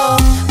chulo.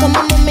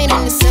 Como me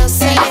miran, deseo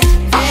se le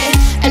ve.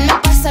 Él me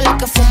pasa lo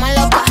que fuma,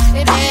 loca.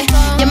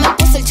 Yo me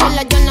puse el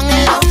chela, yo no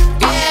en los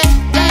pies.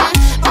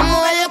 Vamos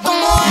a verlo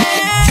como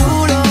es.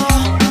 Chulo,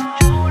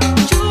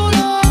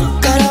 chulo.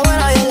 Cara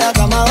buena y en la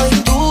cama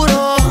doy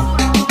duro.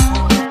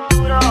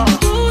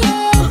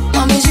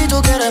 Mami, si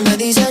tú quieres me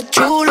dices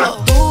chulo.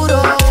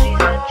 Duro,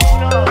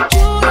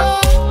 chulo.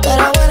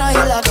 Cara buena y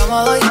en la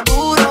cama doy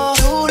duro.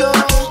 Chulo,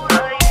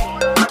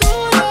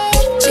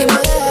 si me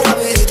dejas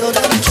rapidito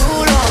te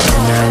chulo.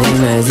 Nena,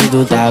 dime si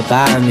tú estás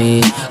pa'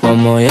 mí,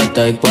 como yo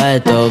estoy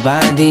puesto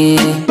pa' ti.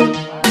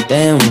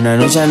 Tengo una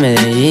noche a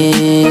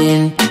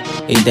Medellín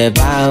y te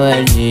pago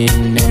el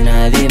jean.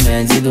 Nena,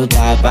 dime si tú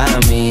estás pa'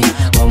 mí,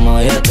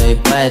 como yo estoy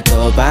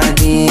puesto pa'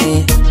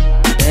 ti.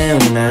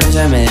 Tengo una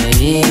noche a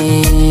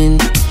Medellín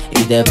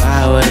y te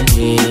pago el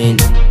jean.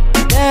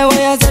 Te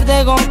voy a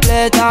hacerte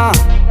completa.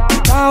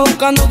 Estás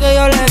buscando que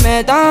yo le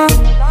meta.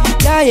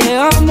 Ya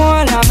llegamos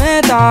a la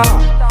meta.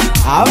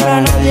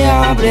 Ahora nadie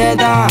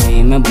aprieta.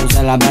 Y me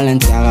puse la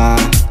Balenciaga.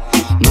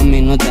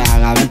 Mami, no te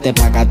hagas, vente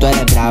pa' acá, tú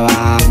eres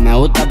brava. Me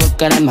gusta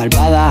porque eres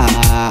malvada.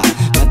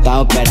 No estás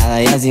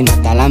operada y así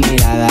mata la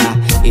mirada.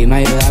 Y me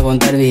ayuda a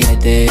contar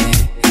billete.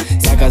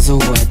 Saca su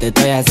juguete,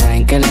 tú ya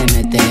saben que le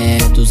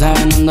mete. Tú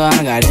sabes, no ando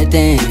al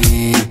garete.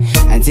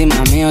 Encima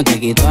mío te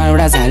quito el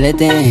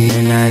brazalete.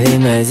 Nena,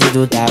 dime si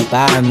tú estás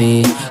pa'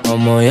 mí,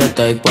 como yo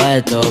estoy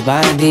puesto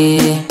pa'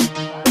 ti.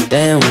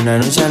 Tengo una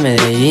noche a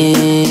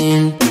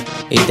Medellín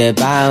y te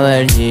pago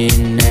el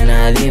jean.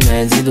 Nena,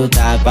 dime si tú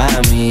estás pa'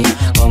 mí,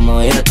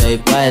 como yo estoy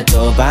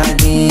puesto pa'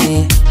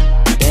 ti.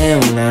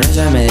 Tengo una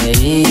noche a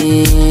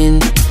Medellín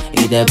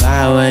y te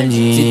pago el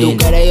jean. Si tú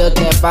quieres yo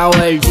te pago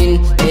el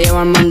jean. Te llevo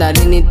al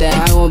mandarín y te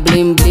hago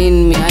bling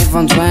bling. Mi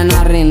iPhone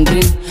suena ring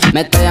ring.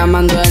 Me está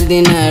llamando el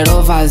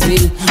dinero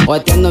fácil,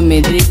 guateando en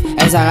mi drip.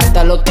 Esa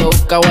gata lo que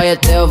busca,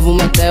 guayeteo,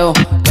 fumeteo.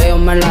 Que yo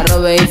me la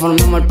robe y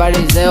formemos el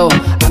pariseo.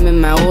 A mí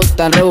me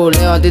gusta el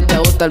reguleo, a ti te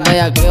gusta el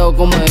bellaqueo.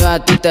 Como yo a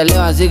ti te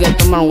leo, así que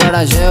toma el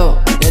guaracheo.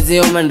 Y si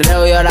yo me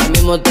enreo y ahora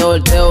mismo te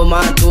volteo.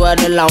 Más tú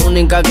eres la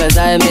única que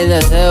sabe mis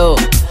deseos.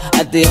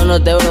 A ti yo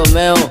no te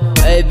bromeo,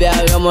 baby,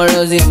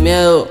 hagámoslo sin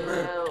miedo.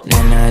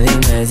 Nena,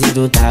 dime si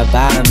tú estás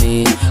pa'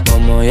 mí,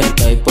 como yo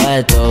estoy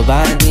puesto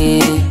pa'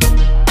 ti.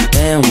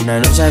 Tengo una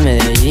noche a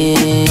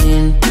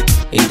Medellín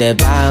y te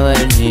pago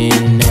el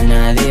jean.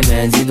 Nena,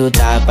 dime si tú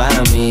estás pa'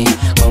 mí,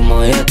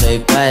 como yo estoy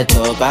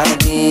puesto pa'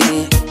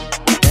 ti.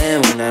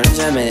 Tengo una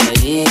noche a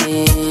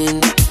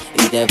Medellín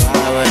y te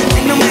pago el jean.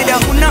 El número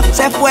 1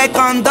 se fue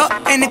con 2,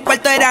 en el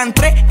cuarto eran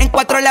 3, en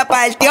 4 la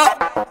partió.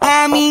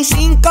 A mí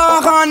 5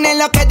 cojones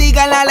lo que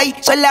diga la ley,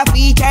 son la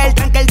ficha, el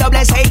tranque, el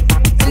doble 6.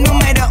 El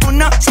número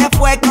 1 se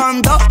fue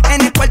con 2,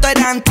 en el cuarto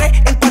eran 3,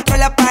 en 4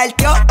 la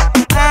partió.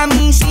 A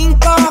mí 5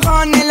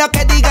 cojones lo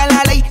que diga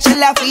la ley, son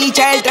la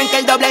ficha, el tranque,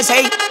 el doble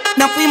 6.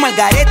 Nos fuimos al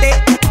garete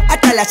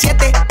hasta las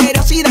 7,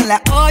 pero si dan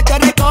las 8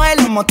 recoge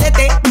los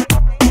motetes.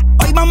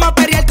 Hoy vamos a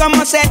pelear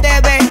como se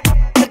debe,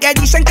 porque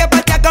dicen que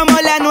patea como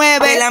la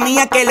 9. La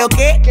mía que lo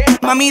que,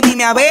 mami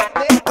dime a ver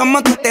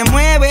cómo tú te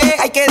mueves,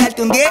 hay que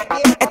darte un 10.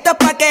 Esto es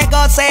pa' que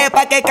goce,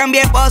 pa' que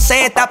cambie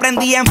pose. Está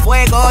prendida en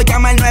fuego,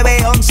 llama al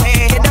 911.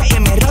 Quiero que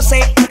me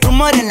roce,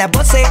 rumor en las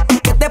voces,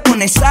 que te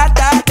pones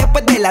sata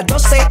después de las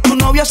 12. Tu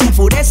novio se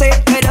enfurece,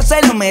 pero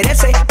se lo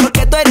merece,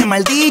 porque tú eres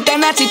maldita,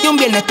 naciste un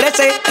viernes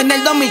 13. En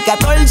el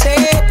 2014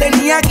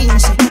 tenía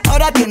 15,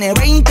 ahora tiene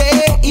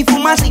 20 y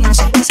fuma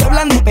 15. Se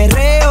hablan de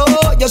perreo,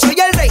 yo soy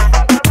el rey.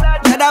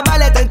 Y ahora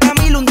vale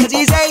 30.000, un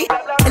 16.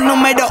 El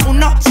número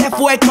 1 se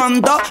fue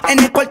con 2, en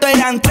el cuarto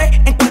eran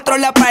 3, en 4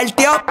 la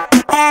partió.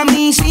 A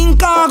mí 5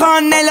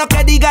 cojones lo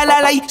que diga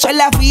la ley. Soy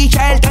la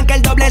ficha, el tanque,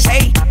 el doble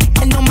 6.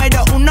 El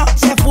número 1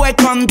 se fue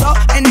con 2.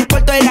 En el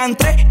cuarto eran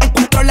 3, en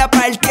 4 la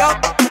partió.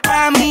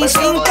 A mí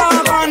 5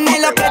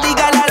 cojones lo que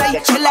diga la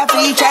ley. Soy la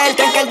ficha, el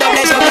tanque, el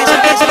doble 6.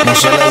 No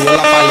se le dio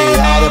la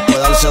pálida, después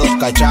de darse 2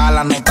 cachas,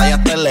 la nota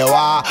ya te le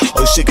va.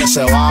 Hoy sí que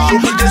se va.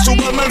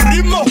 Súbeme el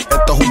ritmo.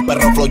 Esto es un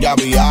perro flow ya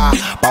vía.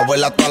 Pa'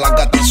 verla a todas las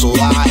gatas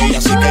sudar.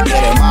 Ella sí que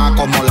quiere más,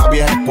 como la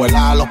vieja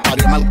escuela. Los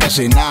parios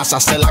marquesinas,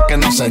 hace la que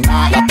no sé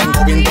nada. La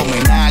tengo bien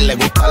dominada, le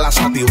gusta la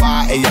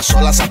sativa. Ella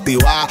sola se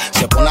activa,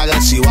 se pone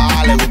agresiva.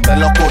 Le gusta en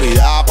la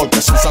oscuridad,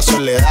 porque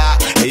sensación le da.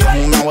 Ella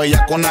es una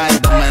bellacona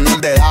de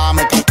menor de edad.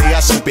 Me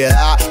castiga sin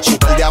piedad,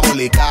 súper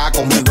diabólica.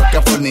 Conmigo es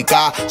que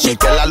fornica, soy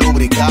que la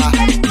lubrica.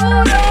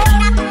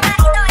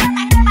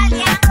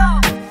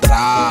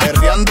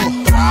 Perreando,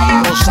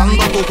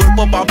 rozando tu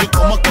cuerpo, papi,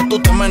 como es que tú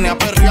te meneas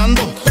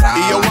perreando.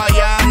 Y yo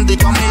guayando y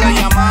tu amiga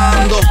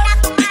llamando.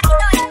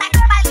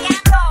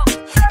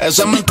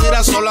 Eso es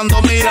mentira, solo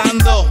ando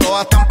mirando.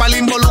 Todas están para el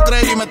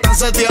involucre y me están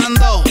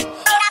seteando.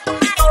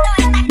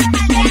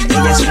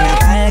 Ella es una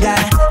palga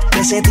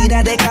que se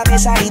tira de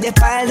cabeza y de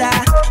espalda.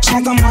 Se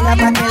acomoda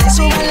pa' que le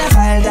suban la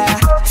falda.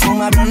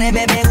 Fuma blones,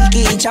 bebe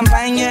whisky y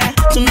champaña.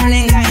 Tú no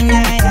le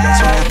engañas. Ella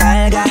es una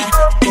palga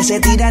que se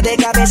tira de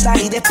cabeza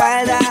y de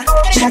espalda.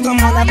 Se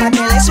acomoda pa'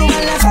 que le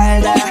suban la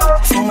falda.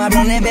 Fuma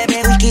blones,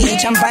 bebe whisky y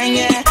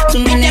champaña. Tú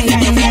no le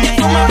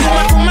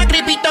engañas. Fuma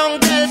crepitón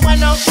que es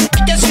bueno.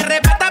 Ella se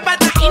arrebata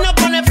pata y no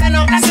pone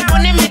freno. Se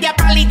pone media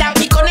pálida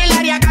y con el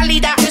área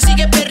cálida. Se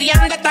sigue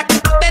perreando hasta que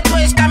te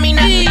puedes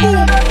caminar.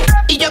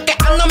 Y yo que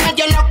ando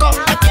medio loco,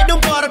 me quiero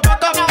un por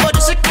poco. Por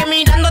eso es que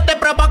mirando te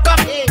provoco.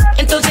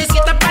 Entonces si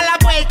estás pa' la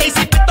vuelta y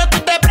si peto tú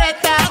te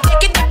prestas, no te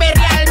quites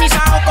perrear mis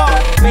ojos.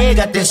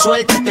 Pégate,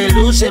 suéltate,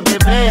 luce,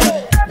 bebé.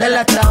 Dale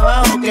hasta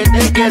abajo que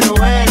te quiero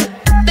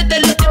ver. Desde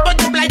los tiempos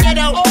de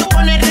playero, tú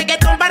pones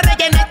reggaetón para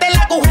rellenarte el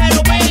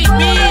agujero, baby.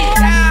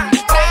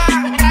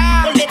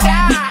 Por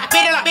detrás,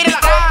 mírala,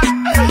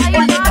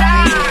 por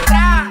detrás,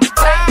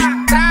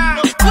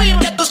 uy,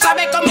 ya tú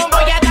sabes cómo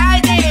voy a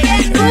darte.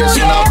 Ella es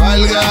una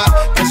valga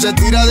que se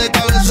tira de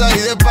cabeza y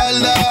de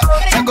espalda.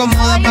 Se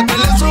acomoda pa' que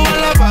le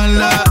suban la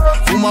falda.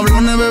 Fuma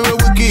blones, bebe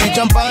whisky y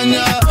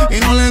champaña y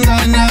no le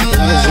engaña.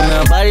 Es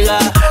una valga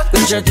que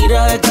se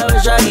tira de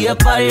cabeza y de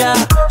espalda.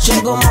 Se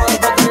acomoda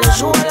pa' que le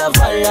suban la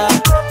falda.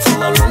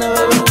 Fuma blones,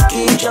 bebe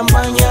whisky y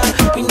champaña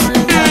y no le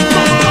engaña.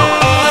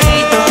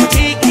 Ojito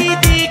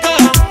chiquitico,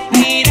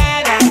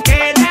 mirada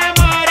que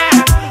enamora,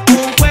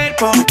 un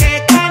cuerpo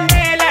que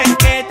candela y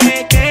que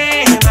te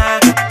quema,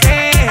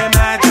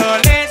 quema. Yo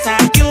le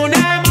saqué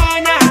una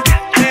moña,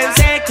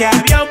 pensé que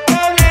había un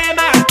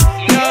problema.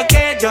 Lo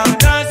que yo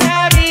no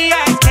sabía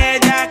es que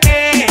ella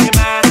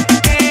quema,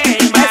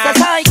 quema. Ese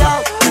soy yo,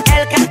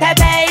 el que te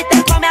ve y te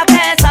come a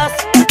besos,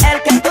 el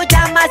que tú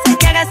llamas si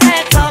quieres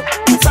sexo.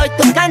 Soy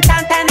tu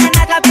cantante,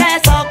 nena, que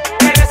beso.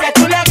 Pero ese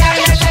culo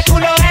que ese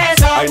culo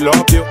eso. I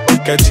love you,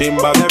 que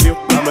chimba de view.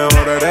 La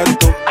mejor eres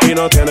tú y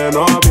no tiene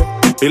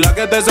novio. Y la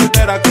que te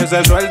soltera que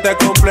se suelte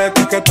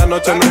completo, que esta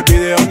noche no hay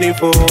video ni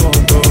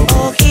foto.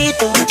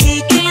 Ojitos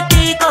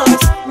chiquiticos,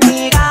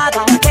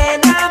 mirada que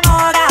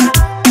enamora,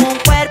 un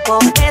cuerpo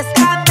que es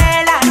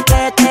candela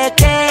que te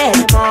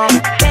quema,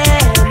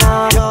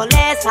 quema. Yo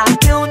le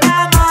saqué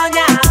una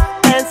moña,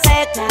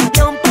 pensé que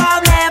había un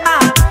problema.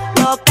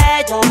 Lo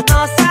que yo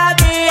no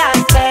sabía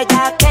es que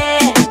ella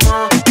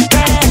quema,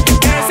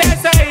 quema. Ese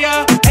soy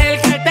yo,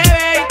 el que te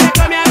ve y te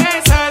come a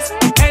besos,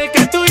 el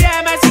que tú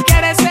llamas si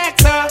quieres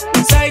sexo.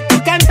 Soy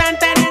tu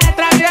cantante, nene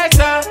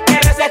travieso.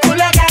 Pero ese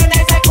culo grande,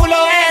 ese culo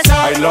eso.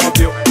 I love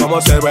you,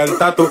 como se ve el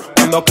tatu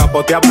cuando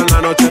capoteaba en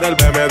la noche del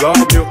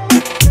BMW.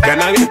 Que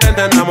nadie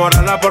intente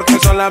enamorarla porque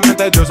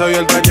solamente yo soy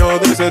el dueño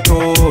de ese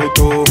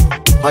tú.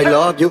 I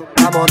love you,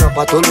 vámonos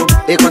pa' Tulum.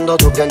 Y cuando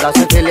tú prendas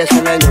el fil y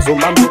ese leño es un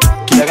bambú.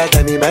 Quieres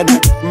de mi menú,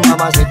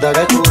 mamá si te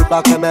eres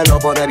culpa que me lo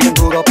pone bien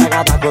duro.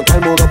 Pegada contra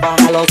el muro,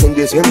 bájalo sin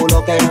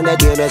disimulo. Que grande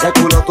tiene ese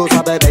culo, tú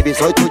sabes baby,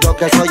 soy tuyo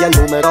que soy el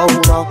número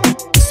 1.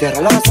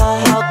 Cierra los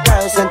ojos,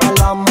 que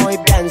siéntalo muy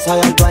bien, soy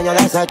el dueño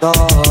de ese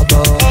todo.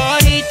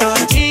 Ojito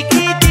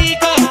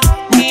chiquitico,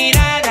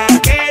 mirada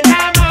que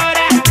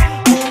enamora,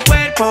 un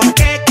cuerpo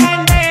que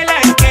candela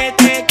y que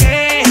te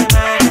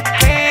quema,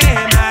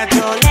 quema.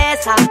 Yo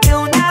le saqué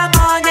una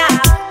moña,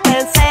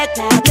 pensé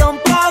que había un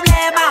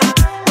problema.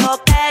 Lo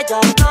que yo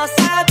no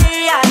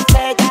sabía es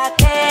que ella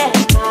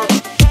quema.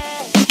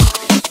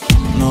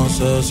 No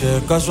sé si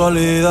es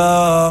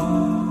casualidad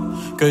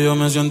que yo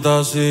me sienta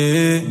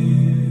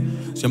así.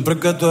 Siempre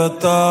que tú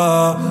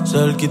estás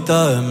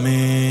cerquita de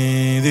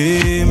mí,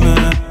 dime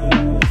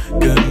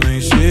qué me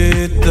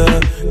hiciste,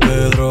 qué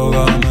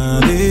droga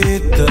me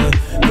diste,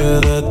 que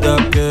desde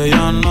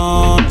aquella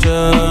noche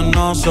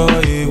no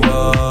soy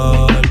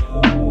igual.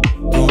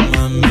 Tú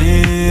me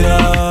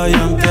miras y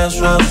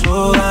empiezo a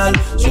sudar,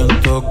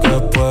 siento que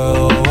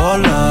puedo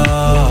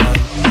volar.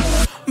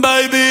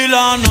 Baby,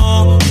 la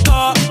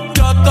nota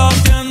ya está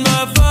haciendo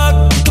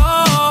efecto,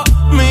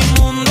 mi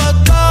mundo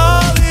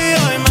está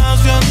día y me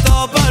siento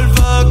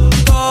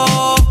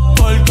perfecto,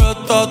 porque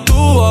estás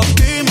tú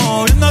aquí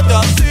moviéndote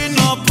así.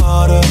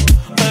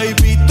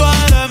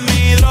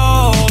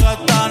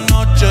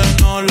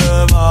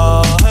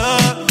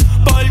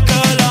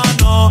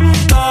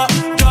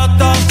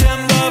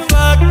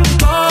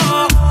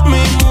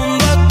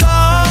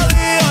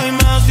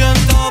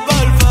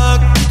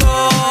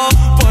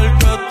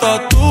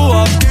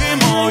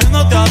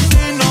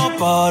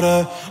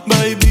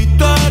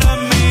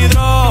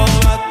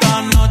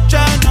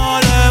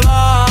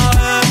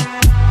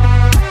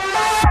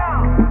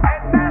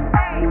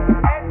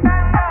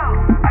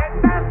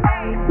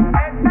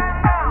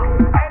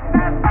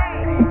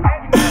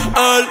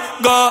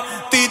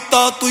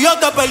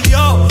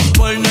 dio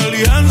por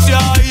negligencia.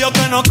 Y yo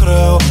que no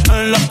creo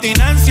en la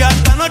abstinencia.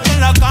 Esta noche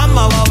en la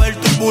cama va a haber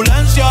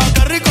turbulencia.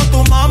 Qué rico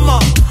tu mamá,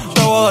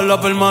 te voy a dar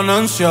la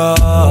permanencia.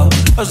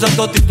 Ese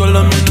totito es la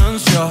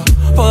eminencia.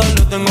 Pa'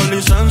 darle tengo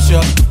licencia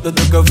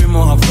desde que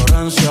fuimos a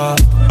Florencia.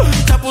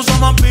 Se puso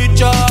más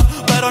picha,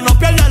 pero no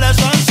pierde la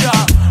esencia.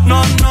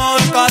 No, no,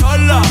 de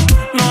Carola.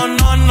 No,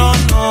 no, no,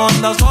 no,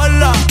 anda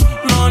sola.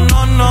 No,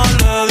 no, no,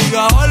 le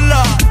diga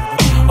hola.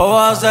 O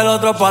va a ser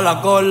otro pa' la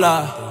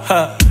cola.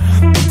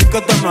 Tu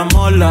tiquete me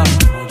mola.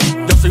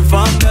 Yo soy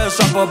fan de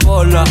esa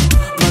popola.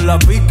 Me la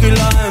pica y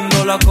la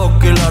endo, la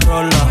coca y la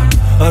rola.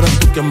 Eres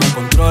tú quien me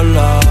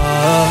controla.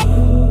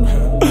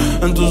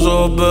 En tus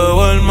ojos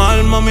veo el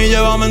mal, mami,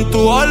 llévame en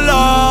tu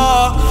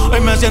ola.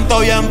 Hoy me siento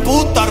bien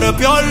puta,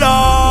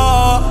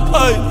 repiola.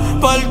 Ay,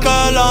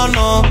 porque la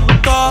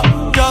nota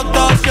ya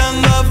está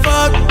haciendo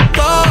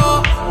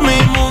efecto.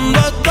 Mi mundo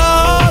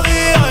está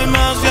día y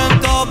me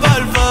siento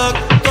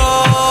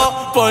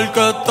perfecto.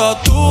 Porque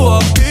estás tú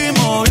aquí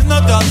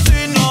moviéndote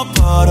así, no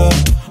pares.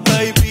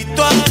 Baby,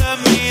 tú eres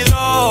mi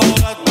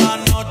droga, esta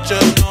noche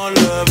no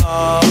le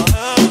bajes.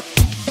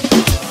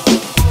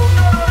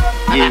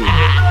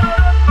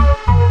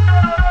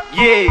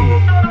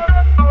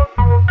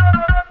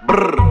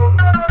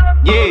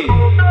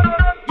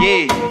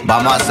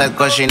 Vamos a hacer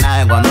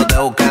cochinaje cuando te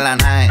busquen la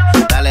nave.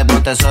 Dale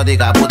ponte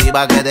exótica, puti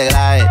pa' que te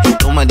grabe.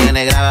 Tú me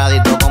tienes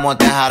grabadito como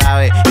te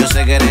jarabe. Yo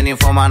sé que eres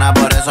ninfomana,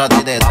 por eso a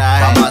ti te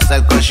traje. Vamos a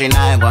hacer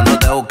cochinaje cuando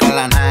te busquen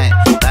la nave.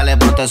 Dale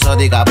ponte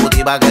exótica,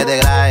 puti pa' que te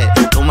grabe.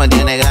 Tú me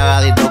tienes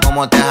grabadito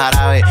como te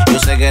jarabe. Yo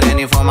sé que eres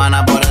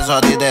ninfomana, por eso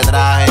a ti te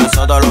traje.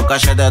 Nosotros los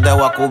cachetes te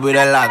voy a escupir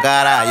en la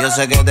cara. Yo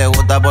sé que te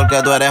gusta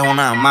porque tú eres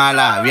una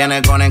mala.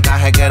 Viene con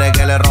encaje, quiere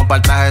que le rompa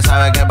el traje.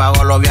 Sabe que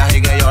pago los viajes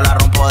y que yo la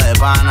rompo de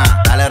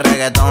pana. Dale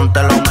reggaetón,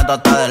 te lo meto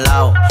hasta de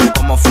lado.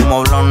 Como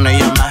fumo blonde y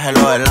yo me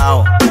agelo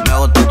helado. Me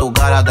gusta tu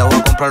cara, te voy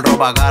a comprar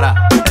ropa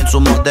cara. En su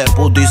mod de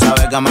puto y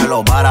sabe que me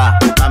lo para.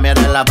 También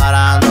en la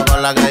para, ando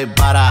con la que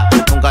dispara.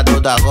 Nunca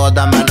tú te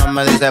agotas, menos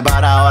me dice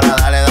para. Ahora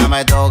dale,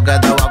 dame todo que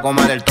te voy a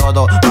comer el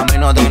toto. A mí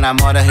no te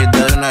enamores y te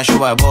doy una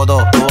chupa de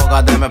voto. Tu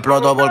boca te me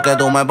exploto porque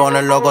tú me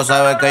pones loco.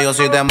 Sabes que yo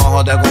si te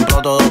mojo te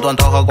compro todo tu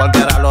antojo.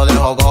 Cualquiera lo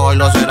dejo cojo y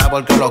lo será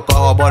porque los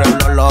cojo. Por el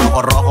los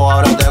ojos rojos,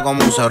 ábrete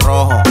como un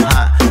cerrojo.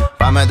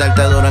 Pa'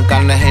 meterte duro en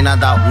carne y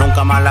natao.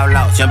 Nunca mal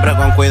hablado, siempre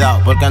con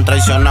cuidado, porque han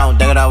traicionado.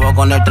 Te grabo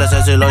con el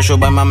 13 si lo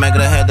chupas más me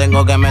creje.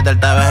 Tengo que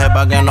meterte a veje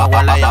pa' que no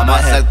huela y vamos a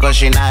hacer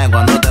cochinaje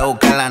cuando te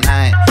busquen la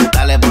nave.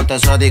 Dale ponte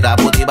exótica,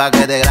 puti pa'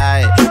 que te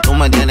grabe. Tú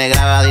me tienes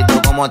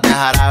grabadito como te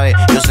jarabe.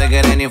 Yo sé que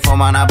eres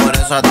ninfomana, por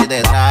eso a ti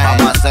te traje.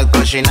 Vamos a hacer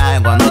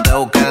cochinaje cuando te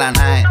busquen la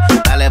nave.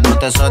 Dale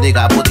ponte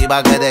exótica, puti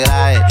pa' que te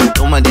grabe.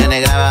 Tú me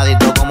tienes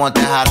grabadito como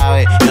te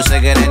jarabe. Yo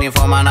sé que eres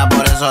ninfomana,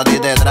 por eso a ti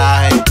te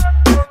traje.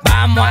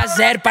 Vamos a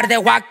hacer par de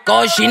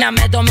guacochina.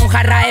 Me tomé un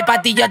jarra de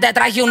patillo, te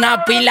traje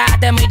una pila.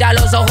 Te mira a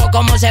los ojos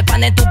como se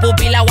expanden tu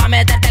pupila. Voy a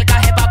meterte el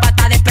caje pa'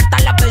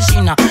 despertar la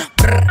vecina.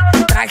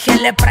 Traje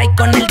el spray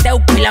con el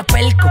teuco y la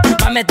pelco.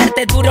 Pa'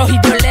 meterte duro y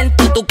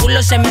violento. Tu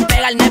culo se me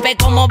pega al nepe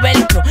como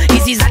velcro. Y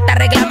si salta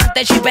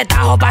reclamante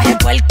chipetajo pa' el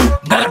puerco.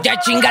 Voy a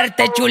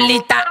chingarte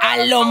chulita a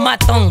lo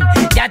matón.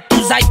 Ya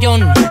tu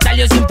sayón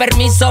salió sin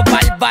permiso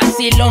pa'l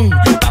vacilón.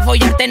 Pa'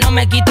 follarte no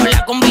me quito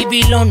la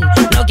convivilón.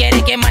 No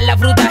quiere quemar la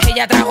fruta,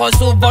 ella trajo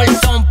su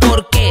bolsón.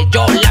 Porque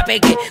yo la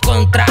pegué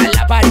contra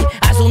la pared.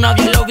 A su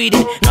novio lo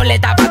viré, no le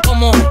tapa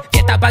como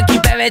fiesta pa' aquí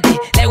PBT.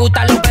 Le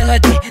gustan los pesos de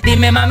té.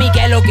 Dime mami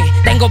que lo que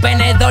tengo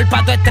penedor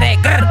pa' tu estrés.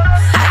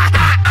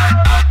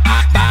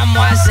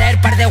 Vamos a hacer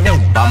par de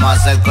huevos. Vamos a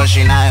hacer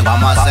cochinaje,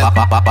 vamos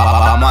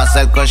a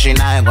hacer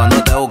cochinaje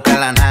cuando te busquen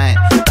la nave.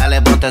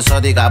 Dale ponte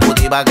exótica,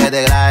 puti pa' que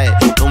te grabe.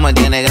 Tú me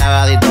tienes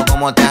grabadito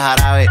como te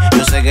jarabe.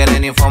 Yo sé que eres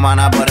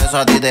ninfomana, por eso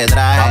a ti te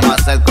traje. Vamos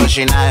a hacer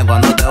cochinaje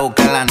cuando te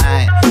busquen la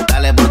nave.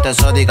 Dale ponte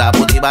exótica,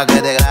 puti pa'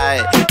 que te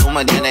grabe. Tú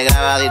me tienes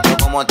grabadito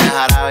como te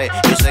jarabe.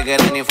 Yo sé que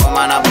eres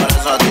ninfomana, por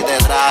eso a ti te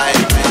traje.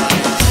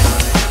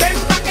 Ven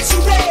pa' que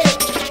sube.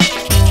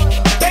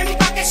 Ven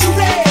pa' que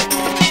sube.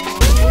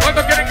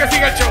 ¿Cuántos quieren que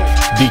siga el show?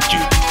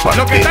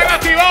 Los que están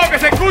activados, que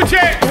se escuche.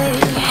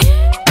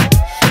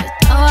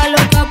 Estaba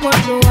loca por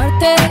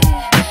probarte.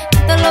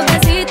 Darte los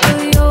besitos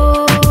y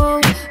yo.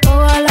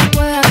 Ojalá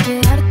pueda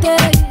quedarte.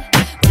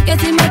 Porque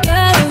si me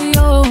quedo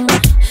yo.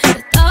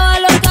 Estaba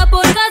loca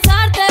por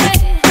casarte.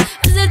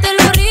 Hacerte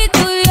lo rico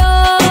y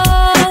yo.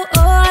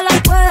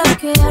 Ojalá pueda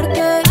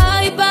quedarte.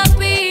 Ay,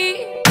 papi.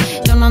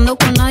 Yo no ando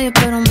con nadie,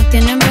 pero me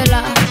tienen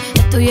velada.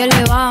 Estoy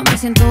elevada, me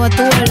siento a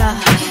tu vela.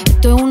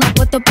 Esto es una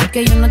apuesta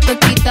porque yo no estoy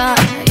quitada.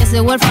 Y ese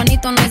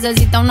huerfanito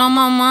necesita una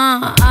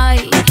mamá.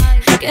 Ay,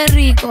 qué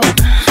rico.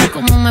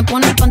 Como me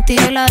pone el panty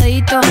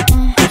heladito.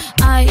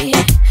 Ay,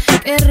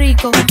 qué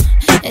rico.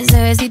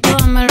 Ese besito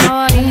dame el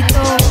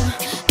bajito.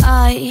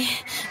 Ay,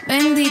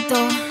 bendito.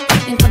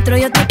 En cuatro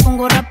yo te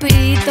pongo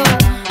rapidito.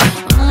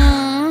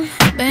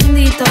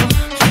 Bendito.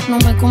 No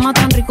me coma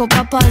tan rico,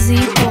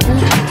 papacito.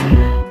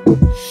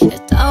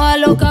 Estaba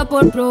loca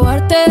por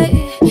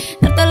probarte.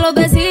 Darte los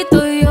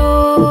besitos y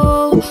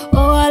yo.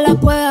 Ojalá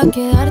pueda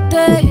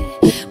quedarte.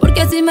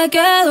 Porque si me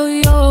quedo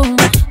yo.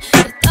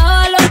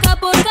 Estaba loca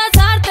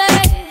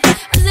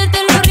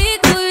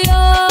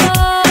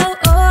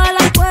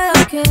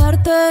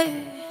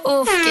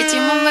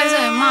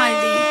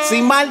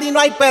Sin Maldi no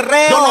hay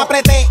perreo. Yo la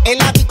apreté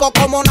el ático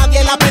como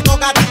nadie la apretó,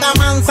 gatita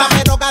mansa.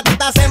 Pero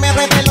gatita se me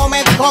reveló,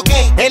 me dijo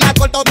que el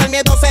alcohol todo el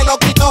miedo se lo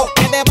quitó.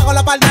 Que debajo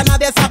la palda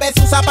nadie sabe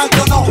si usa panty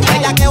o no.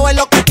 Bellaqueo es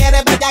lo que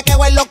quiere,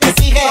 bellaqueo es lo que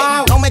exige.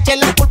 No me eches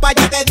la culpa,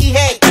 ya te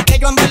dije que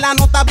yo ando en la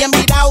nota bien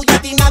virado y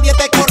a ti nadie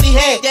te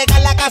corrige. Llega a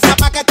la casa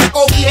pa' que te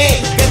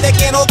cobije, que te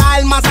quiero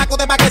dar más saco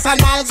de pa' que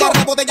salga. El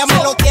rebote ya me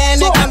lo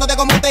tiene, cándote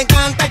como te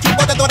encanta. El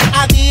chico de tú eres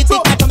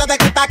adicto y cachonda te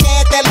quita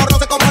que te lo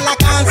roce como la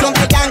canción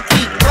de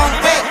Yankee.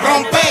 Rompe,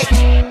 rompe.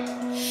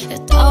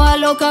 Estaba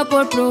loca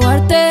por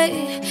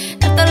probarte,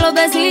 darte los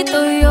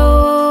besitos y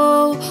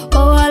yo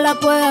ojalá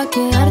pueda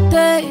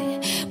quedarte,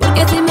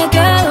 porque si me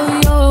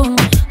quedo yo.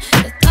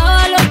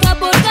 Estaba loca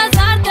por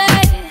casarte,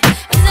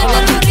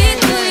 hacerte lo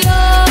rico y yo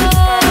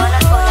ojalá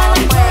pueda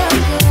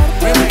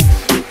quedarte.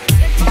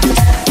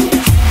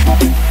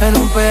 En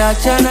un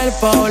PH en el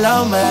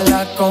poblado me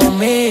la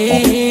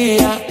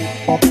comía.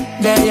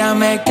 De ella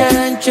me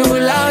quedé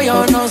enchulado,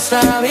 yo no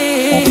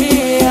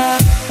sabía.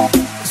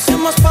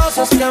 Hicimos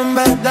cosas que en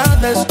verdad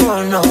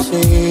desconocía.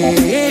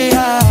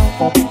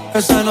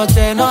 Esa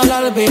noche no la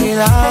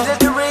olvidé.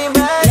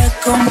 Le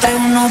compré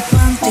unos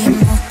panties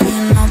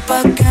mosquinos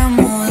pa' que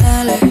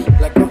modele.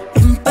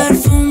 Un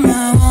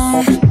perfume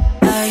bon,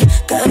 ay,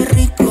 qué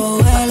rico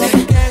huele.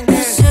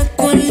 Ese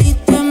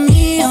culito es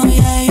mío,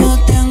 ya yo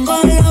tengo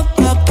los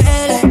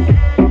papeles.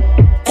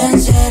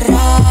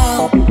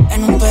 Encerrado en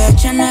un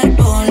PH en el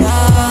poblado.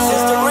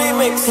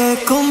 Le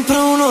compré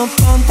unos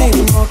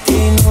panties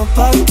mosquinos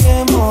pa'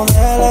 que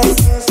modeles.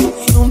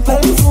 Y un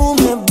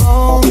perfume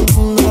bon,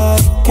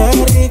 ay, qué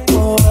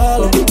rico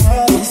huele.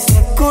 Ese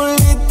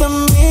culito es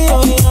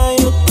mío, ya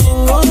yo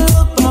tengo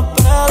los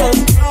papeles.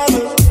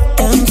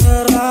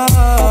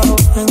 Encerrado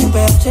en un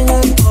PH en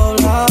el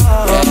poblado.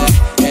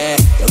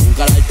 Tengo un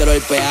carácter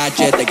del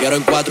PH, te quiero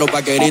en 4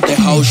 pa' que grites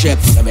oh shit.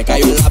 Se me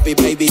cayó el lápiz,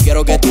 baby,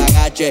 quiero que te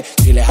agache.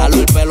 Si le jalo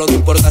el pelo, no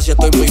importa si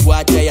estoy muy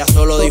guache. Ella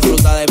solo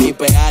disfruta de mi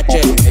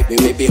PH.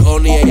 Baby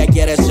honey, ella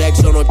quiere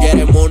sexo, no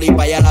quiere money.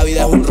 Pa' allá la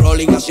vida es un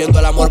rolling, haciendo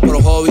el amor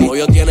por hobby.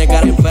 Hoyo tiene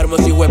cara enfermo,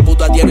 ese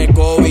hueputa tiene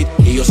COVID.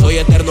 Y yo soy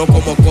eterno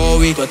como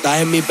COVID. Tú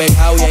estás en mi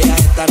pecado y ellas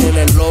están en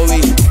el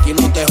lobby. Aquí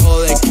no te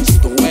joden, si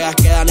tus juegas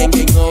quedan en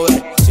game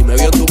over. Si me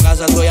veo en tu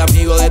casa, soy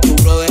amigo de tu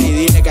brother. Y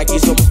dile que aquí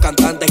somos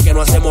cantantes, que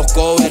no hacemos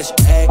covers.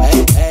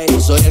 Yo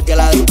soy el que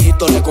la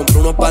desquisto. Le compré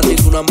unos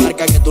panties, una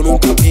marca que tú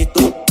nunca has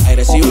visto.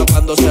 Agresiva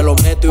cuando se lo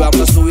meto y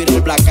vamos a subir el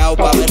blackout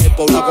pa' ver el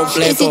pueblo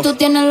completo. Y si tú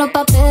tienes los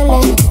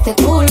papeles, este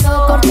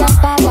culo corta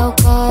pagado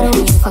caro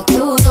y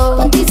facturo.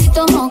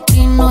 Panticito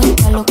mosquino y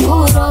palo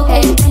oscuro.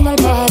 Ey, prendo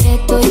el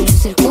bareto y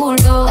luce el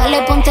culo.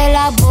 Dale, ponte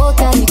la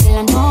bota y que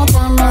la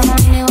nota no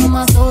tiene un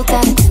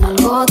mazota que no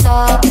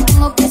gota.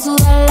 Tengo que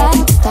sudar la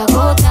gota a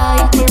gota.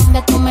 Y en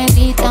Colombia tú me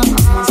gritas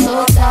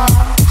mamazota.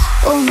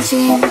 Un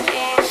chin,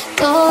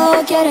 todos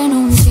quieren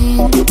un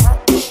chin.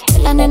 Que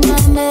la nena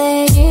de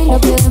Medellín,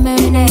 los pibes me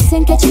vienen y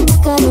dicen que chimba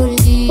Karol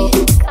G.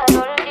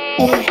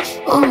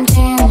 Un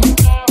chin,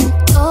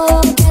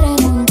 todos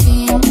quieren un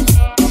chin.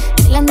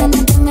 Que la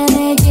nena de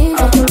Medellín,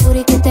 porque el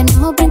booty que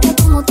tenemos brinca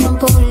como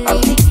trampolín.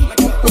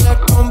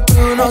 Le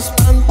compré unos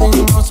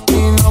panties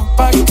mosquinos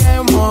pa'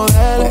 que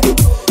modele.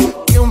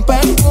 Y un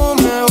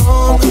perfume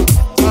bon,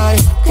 ay,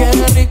 qué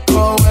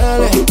rico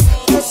huele.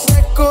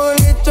 Ese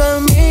culito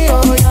es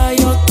mío, ya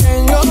yo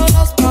tengo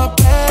los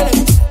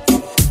papeles.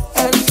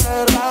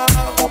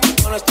 Encerrado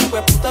con este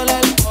hueputa en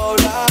el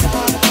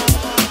poblado.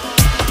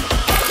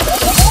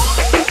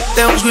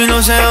 Te busco y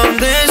no sé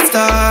dónde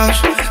estás.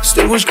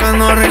 Estoy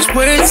buscando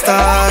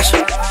respuestas.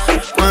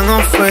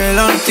 ¿Cuándo fue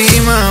la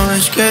última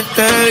vez que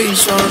te vi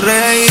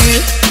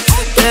sonreír?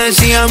 Te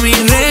decía mi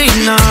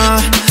reina,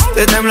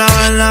 te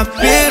temblaban las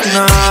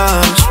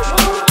piernas.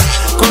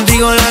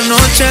 Contigo las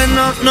noches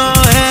no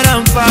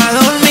eran para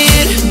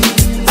dormir.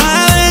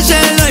 A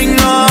veces lo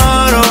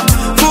ignoro,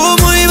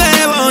 fumo y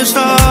bebo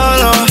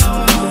solo.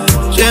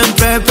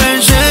 Siempre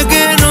pensé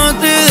que no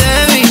te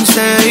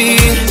debiste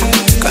ir.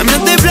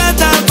 Cambiaste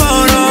plata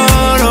por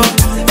oro,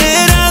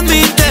 eras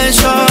mi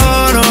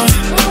tesoro.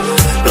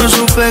 No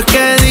supe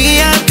qué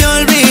día te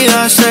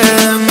olvidaste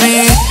de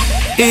mí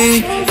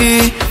y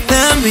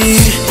de mí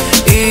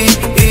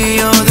y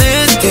yo de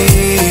ti.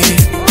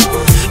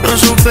 No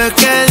supe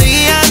qué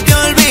día te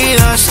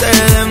olvidaste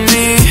de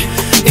mí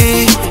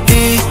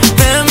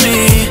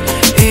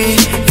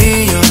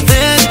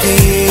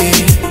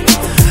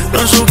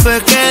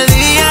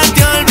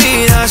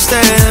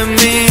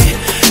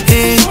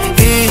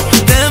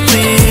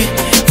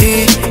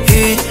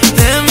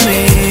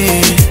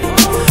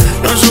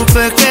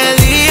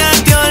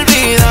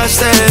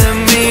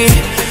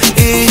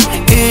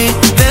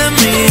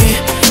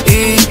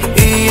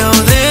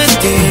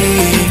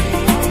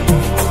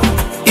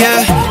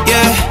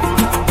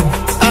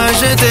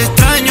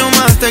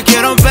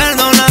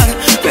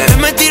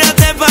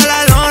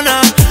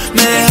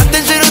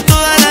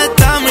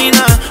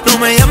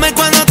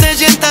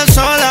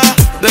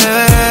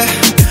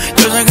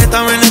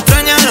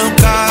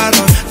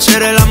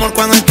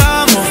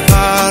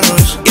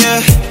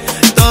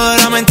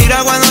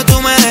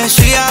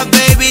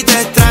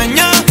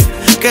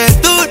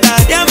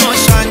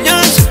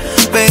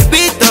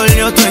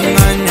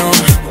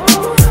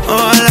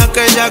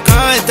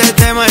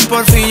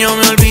por fin yo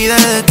me olvidé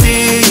de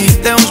ti.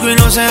 Te busco y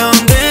no sé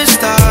dónde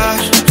estás.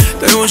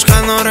 Estoy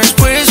buscando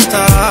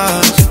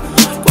respuestas.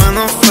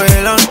 ¿Cuándo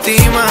fue la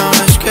última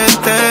vez que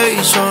te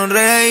vi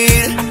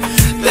sonreír?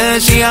 Te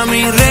decía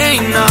mi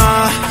reina,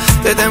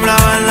 te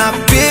temblaban las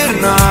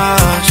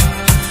piernas.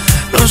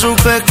 No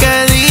supe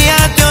qué día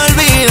te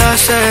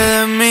olvidaste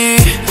de mí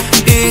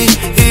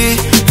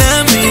de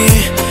mí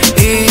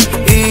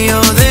y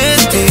yo de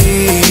ti.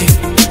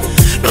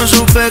 No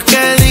supe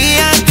qué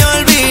día te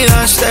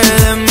olvidaste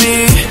de mí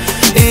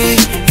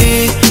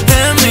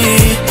de mí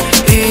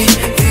y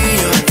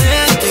yo de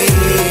ti.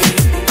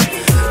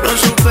 No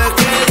supe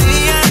qué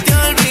día te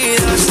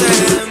olvidaste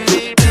de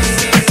mí.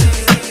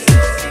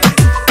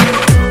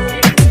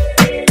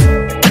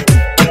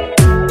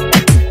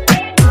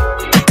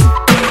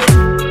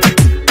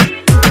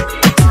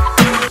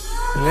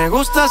 Me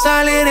gusta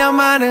salir y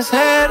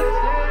amanecer,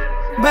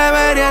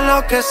 beber y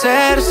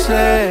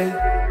enloquecerse.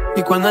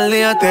 Y cuando el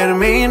día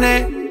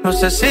termine, no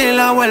sé si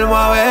la vuelvo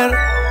a ver.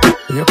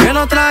 Yo que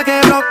no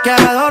traje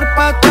bloqueador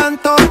pa'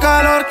 tanto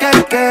calor que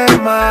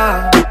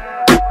quema.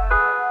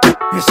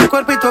 Y ese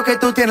cuerpito que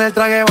tú tienes, el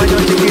traje baño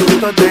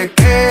chiquitito te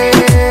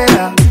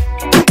queda.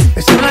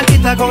 Esa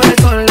blanquita con el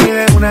sol y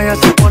de una ya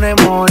se pone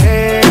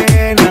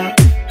morena.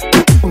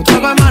 Un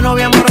trago en mano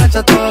bien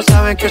borracha, todos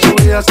saben que su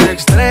vida es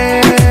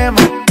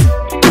extrema.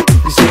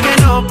 Dice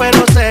que no,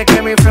 pero sé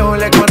que mi flow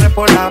le corre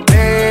por la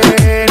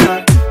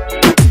pena.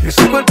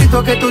 Ese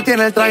cuerpito que tú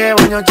tienes, el traje de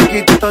baño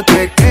chiquitito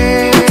te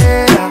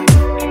queda.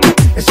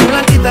 Esa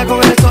blanquita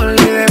con el sol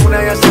y de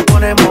una ya se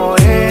pone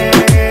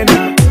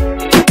morena.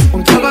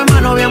 Un trago en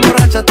mano bien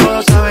borracha,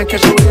 todos saben que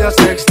su vida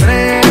es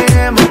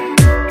extrema.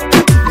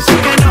 Dice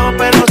que no,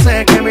 pero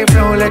sé que mi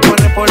flow le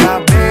corre por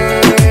la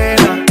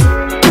pena.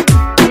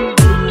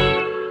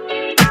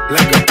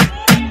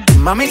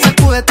 Mami,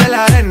 sacúdete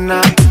la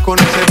arena, con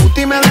ese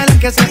booty me duele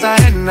que se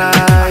arena,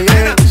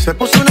 yeah. Se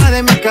puso una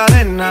de mis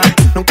cadenas,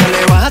 nunca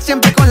le baja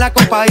siempre con la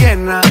copa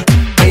llena.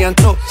 Ella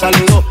entró,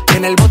 saludó, y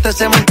en el bote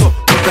se montó,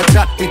 nunca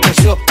atrás y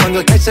creció,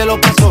 cuando el que se lo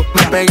pasó,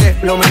 me pegué,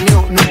 lo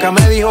menió, nunca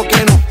me dijo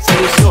que no,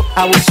 se lució,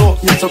 abusó,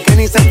 y eso que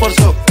ni se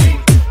esforzó.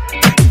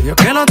 Yo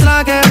que no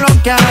traje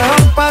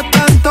bloqueador pa'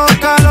 tanto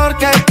calor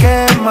que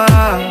quema.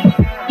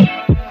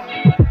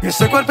 Y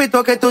ese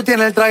cuerpito que tú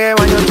tienes, el traje de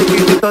baño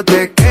chiquitito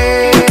te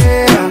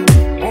queda.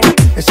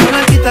 Esa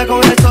blanquita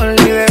con el sol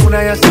y de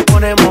una ya se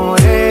pone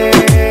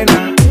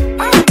morena.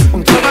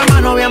 Un trago en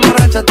mano bien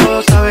borracha,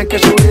 todos saben que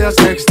su vida es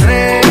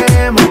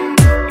extrema.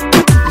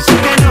 Dice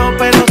que no,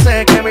 pero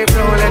sé que mi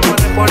flow le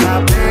corre por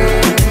la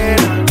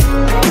pena.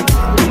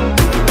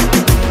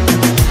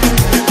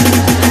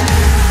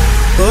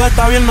 Todo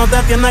está bien, no te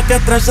tienes que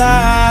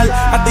estresar.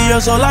 A ti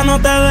yo sola no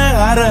te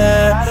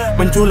dejaré.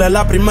 Me enchulé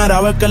la primera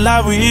vez que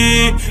la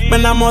vi. Me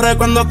enamoré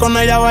cuando con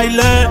ella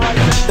bailé.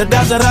 Desde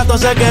hace rato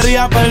se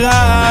quería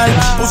pegar.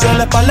 Puse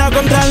la espalda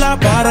contra la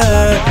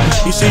pared.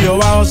 Y si yo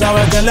bajo,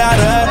 sabes que le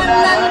haré.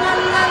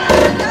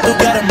 Tú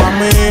quieres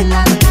mami.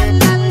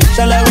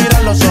 Se le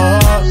viran los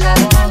ojos.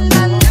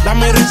 La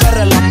miro y se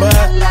relambe.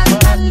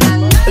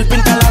 El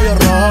pinta labios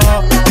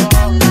rojo.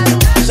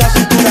 Esa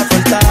cintura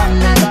suelta.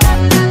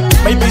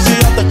 Baby, si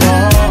yo te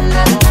cojo,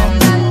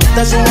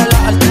 te subo a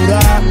la altura.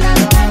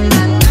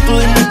 Tú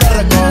dime y te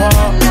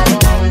recojo.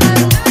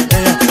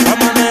 Ella a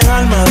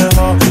manejar me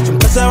dejó.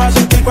 Siempre se va a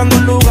sentir cuando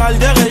un lugar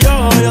llegue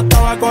yo. Yo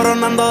estaba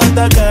coronando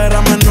desde que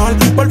era menor.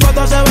 Por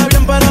foto se ve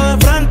bien, pero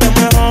de frente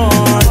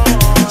mejor.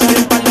 Soy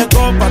un par de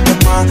copas de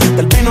más.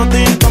 Del vino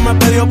tinto me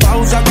pidió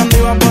pausa cuando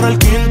iba por el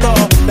quinto.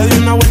 Le di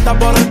una vuelta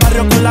por el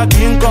barrio con la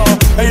quinco.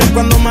 Ellos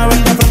cuando me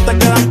ven de frente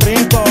quedan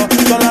trinco.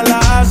 Sola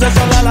la hace,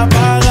 sola la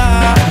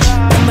paga.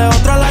 De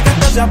otra la que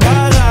esto se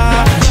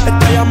apaga.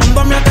 Está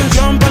llamando mi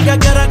atención porque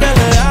quiere que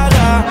le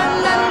haga.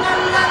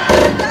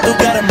 Tú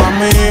quieres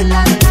mami.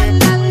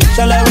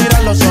 Se le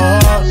viran los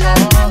ojos.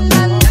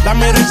 La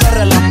miro y se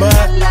relambe.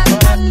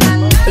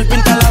 El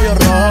pinta labios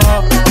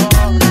rojo.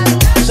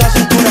 Esa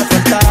cintura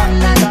suelta.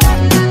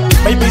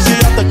 Baby, si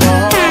yo te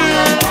cojo,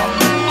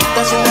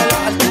 te subo a la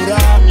altura.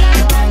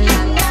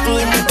 Tú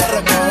dime y te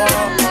recojo.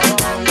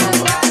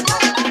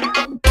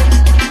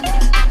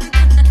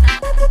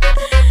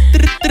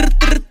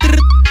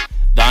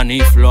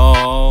 Danny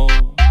Flow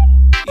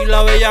y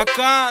la bella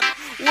Cat.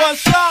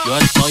 What's up? Yo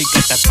estoy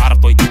que te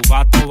parto y tu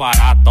gato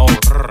barato.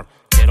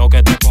 Quiero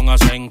que te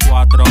pongas en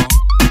 4.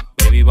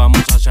 Baby,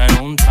 vamos a hacer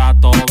un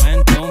trato.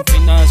 Vente un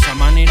fin de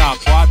semana ir a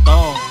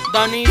 4.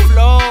 Danny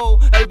Flow,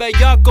 el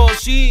bellaco,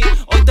 sí.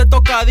 Hoy te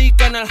toca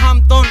dica en el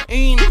Hampton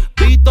Inn.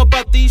 Pito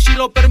pa' ti si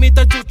lo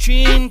permite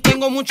Chuchín.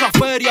 Tengo mucha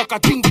feria,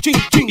 cachín, chin,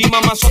 chin. Y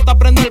mamazota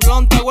prende el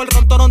blonde, hago el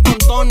ron, toron,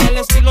 tontón. El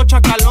estilo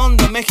chacalón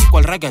de México,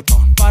 el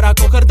reggaetón. Para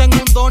cogerte en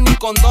un don y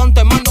condón.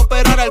 Te mando a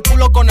operar el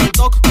culo con el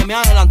doc que me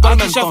adelantó el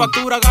mentón. Aquí se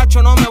factura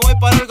gacho, no me voy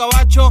para el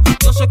gabacho.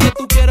 Yo sé que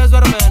tú quieres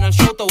verme en el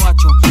show, te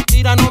guacho.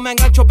 Tira, no me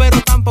engancho, pero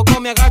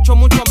tampoco me agacho.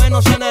 Mucho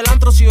menos en el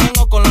antro si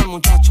vengo con los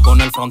muchachos. Con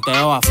el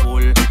fronteo a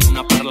full,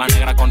 una perla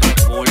negra con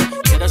Red Bull.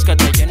 ¿Quieres que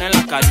te llene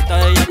la carita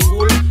de ella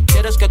cool?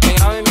 ¿Quieres que te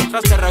grabe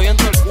mientras te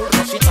reviento el culo?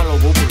 Rosita lo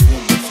boom,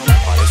 boom, eso me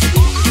parece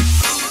cool.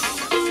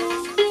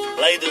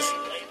 Ladies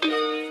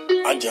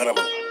and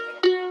gentlemen,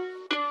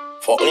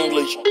 for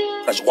English,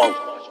 press 1.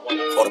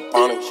 For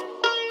Spanish,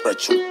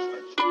 press 2.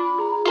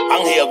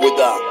 I'm here with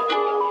the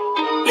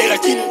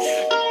Reggaeton.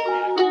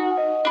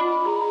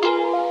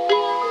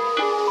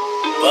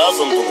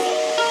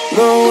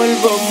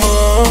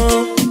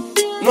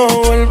 No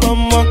vuelvas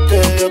más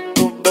que yo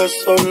tus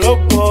besos los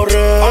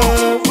borré.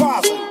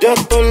 Ya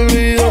te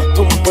olvidé,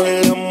 tu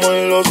mal amor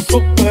lo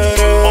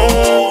superé.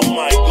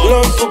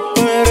 Lo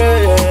superé,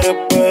 eres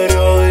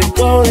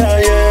periódico de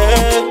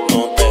ayer.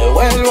 No te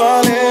vuelvo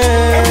a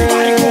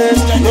leer.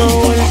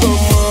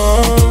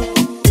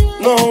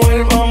 No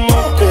vuelvas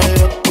más que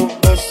yo tus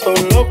besos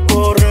los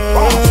borré.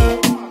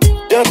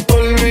 Ya te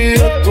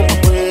olvidé, tu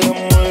mal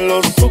amor lo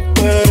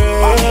superé.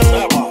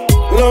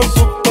 Lo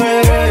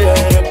superé,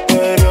 eres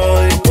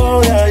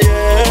periódico de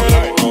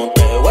ayer. No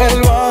te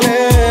vuelvo a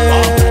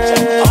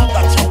leer.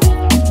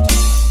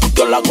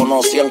 Yo la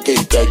conocí en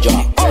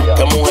Quisqueya.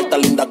 Qué mujer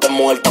tan linda, qué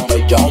mujer tan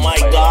bella. Oh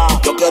my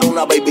God, yo quiero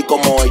una baby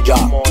como ella.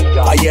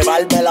 A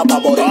llevármela pa'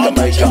 morir que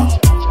me ella.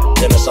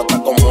 Tienes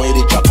hasta como ir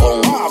y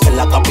chacón. En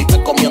la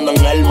capital comiendo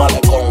en el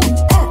malecón.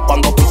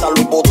 Cuando pisa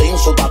Luis Butín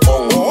su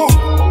tacón.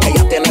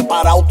 Ella tiene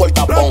parado todo el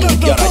tapón.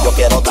 Y ahora yo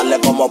quiero darle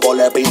como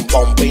vole ping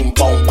pong, ping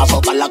pong. Pa'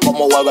 soltarla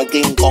como hueve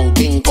King Kong,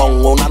 King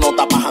Kong. Una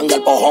nota pa'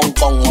 janguear por Hong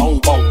Kong, Hong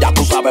Kong. Ya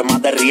tú sabes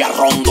más de Ría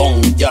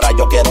Rondón. Y ahora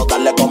yo quiero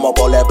darle como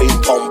vole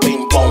ping pong,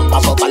 ping pong.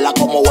 Pa' soltarla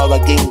como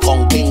hueve King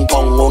Kong, King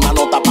Kong. Una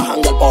nota pa'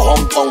 janguear por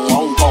Hong Kong,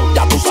 Hong Kong.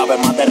 Ya tú sabes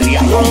más de Ría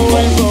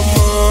Rondón.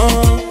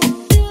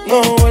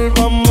 No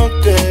vuelvas más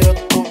que yo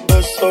tus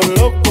besos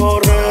los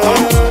borré.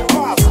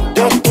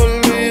 Ya te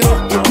olvidé,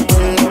 tu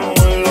mal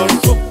amor lo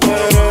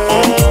superé.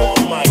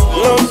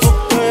 Lo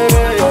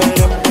superé,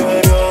 eres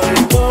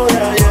periódico de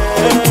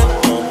ayer.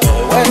 No te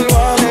vuelvo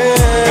a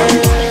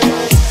leer.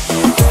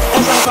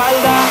 Esa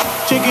falda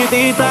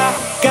chiquitita,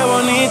 qué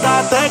bonita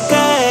te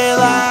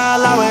queda.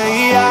 La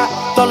veía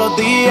todos los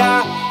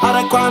días, ahora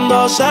es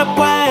cuando se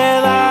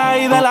pueda.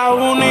 Y de la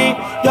uni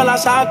yo la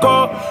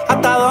saco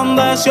hasta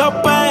donde se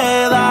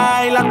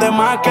hospeda. Y las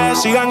demás que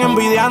sigan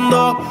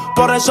envidiando,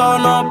 por eso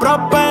no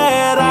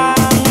prosperan.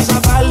 Esa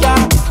falda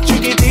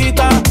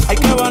chiquitita, ay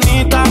qué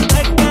bonita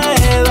te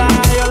queda.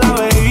 Yo la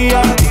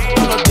veía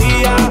todos los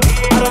días,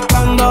 ahora es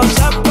cuando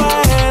se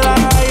pueda.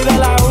 Y de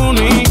la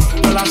uni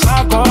yo la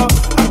saco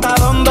hasta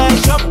donde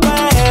se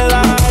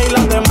hospeda. Y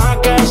las demás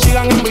que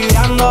sigan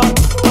envidiando,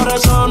 por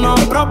eso no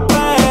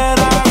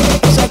prosperan.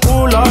 Ese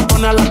culo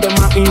pone a las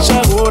demás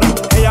inseguras.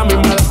 Ella a mí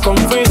me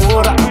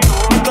desconfigura.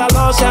 Mezcla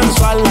lo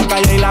sensual, la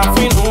calle y la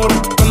finura.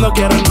 Cuando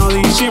quiere no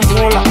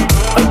disimula.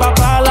 El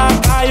papá a la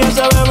calle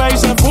se bebe y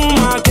se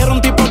fuma. Quiere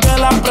un tipo que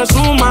la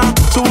presuma.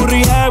 Su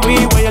burri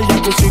heavy, voy al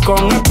jacuzzi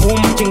con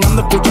espuma.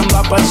 Chingando, escuchando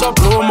a Peso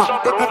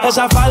Pluma.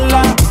 Esa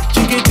falda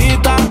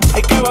chiquitita,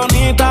 ay qué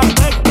bonita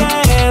te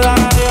queda.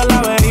 Yo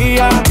la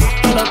veía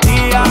todos los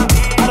días,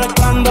 ahora es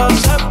cuando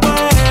se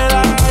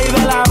pueda. Y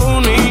de la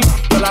uni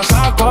yo la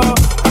saco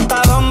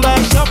hasta donde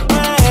se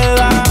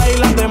hospeda. Y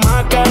las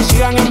demás que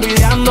sigan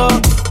envidiando,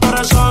 por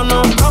eso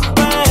no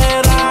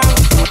prosperan.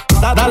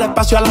 Dale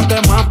espacio a las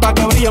demás pa'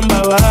 que brillen,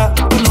 bebé.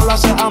 Tú no lo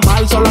haces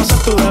amar, solo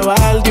haces tu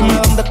deber. Dime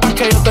dónde estás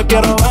que yo te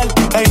quiero ver.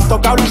 Es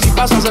intocable, si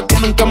pasa se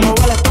tienen que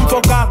mover. Está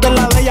enfocada de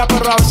la de ella,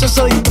 pero a veces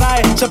se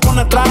distrae. Se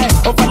pone traje,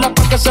 oferta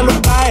pa' que se lo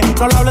cae.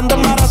 No le hablen de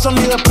embarazo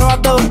ni de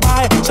pruebas de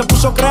dopaje. Se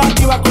puso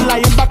creativa con la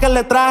hierba que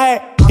le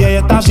traje. Y ella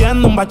está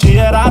haciendo un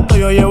bachillerato.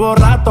 Yo llevo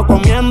rato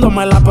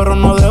comiéndomela, pero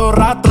no dejo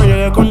rastro.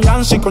 Llegué con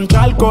Yancy, con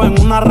Charco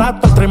en una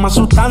rato. Trae más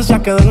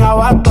sustancias que den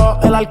abasto.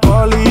 El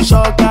alcohol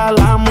hizo que a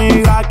la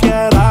amiga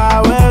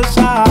quiera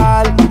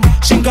besar.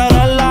 Sin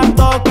querer la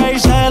toqué y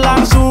se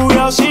la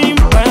subió sin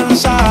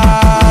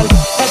pensar.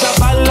 Esa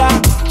falda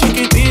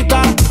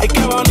chiquitita, ay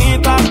qué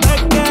bonita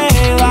te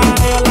queda.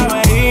 Yo la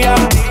veía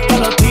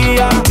todos los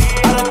días,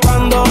 ahora es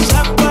cuando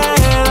se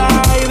pueda.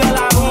 Y de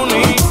la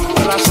uni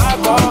yo la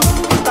saco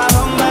hasta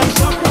donde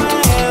se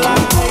pueda.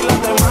 Y las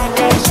demás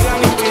que sigan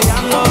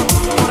envidiando,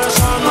 por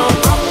eso no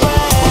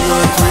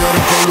prosperan.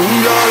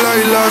 Colombia, la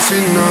isla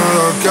sin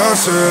nada que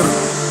hacer.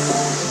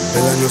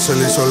 El año se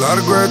le hizo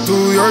largo,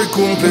 estudió y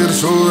cumplir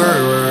su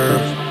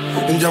deber.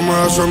 En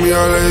llamada a su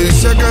amiga le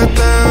dice que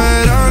este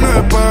verano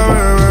es pa'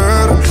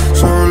 beber.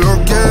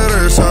 Solo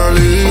quiere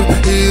salir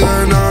y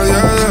de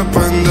nadie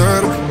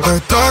depender.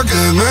 Hasta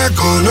que me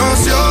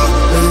conoció,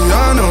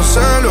 ella no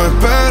se lo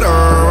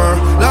esperaba.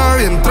 La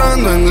vi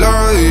entrando en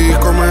la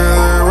disco, me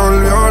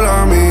devolvió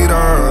la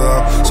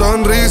mirada.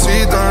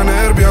 Sonrisita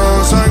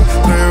nerviosa,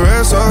 entre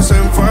besos se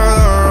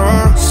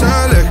enfadaba.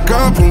 Se le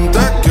escapó un te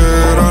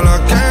quiero a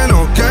la que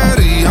no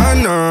quería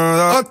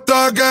nada.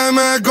 Hasta que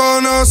me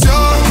conoció,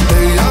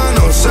 ella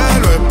no se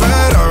lo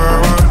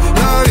esperaba.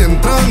 La vi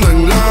entrando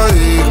en la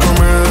disco,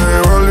 me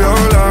devolvió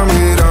la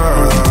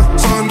mirada.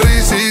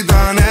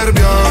 Sonrisita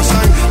nerviosa,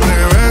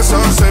 entre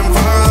besos se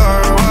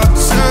enfadaba.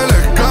 Se le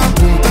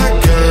escapó un te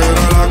quiero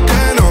a la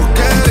que no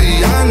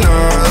quería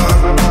nada.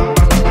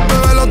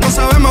 Bebé, los dos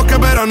sabemos que es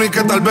verano y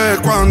que tal vez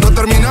cuando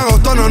termine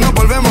agosto no nos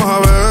volvemos a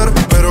ver.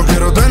 Pero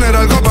quiero tener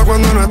algo pa'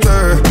 cuando no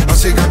esté.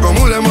 Así que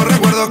acumulemos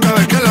recuerdos, cada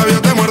vez que el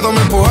labio te muerdo me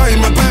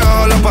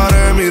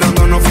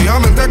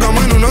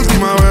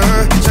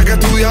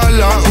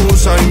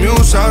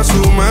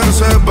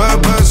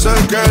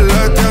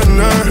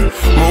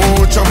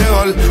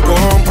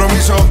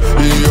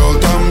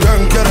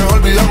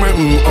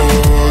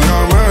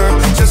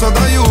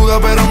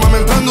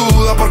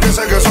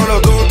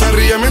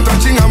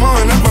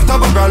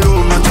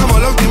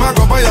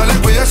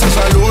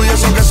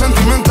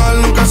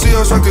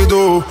cambió su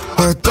actitud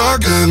hasta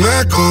que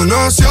me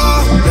conoció.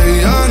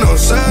 Ella no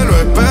se lo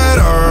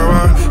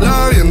esperaba.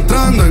 La vi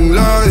entrando en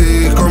la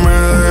disco, me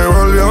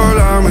devolvió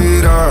la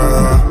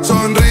mirada.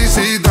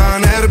 Sonrisita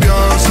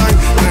nerviosa,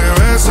 entre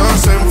besos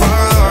se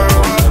enfadaba.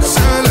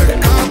 Se le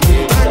escapó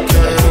un te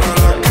quiero a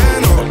la que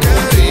no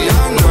quería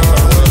nada.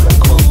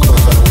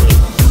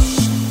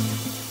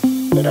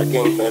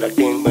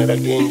 Mira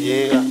quién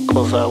llega,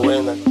 cosa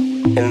buena.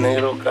 El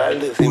negro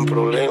calde sin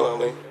problema,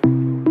 ven.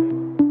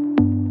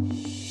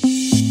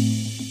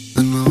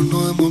 De nuevo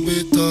nos hemos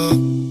visto,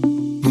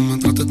 no me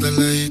trates de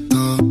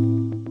lejito,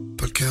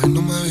 porque hoy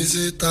no me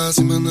visitas.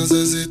 Si me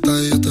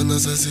necesitas, yo te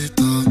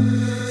necesito.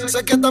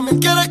 Sé que también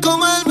quieres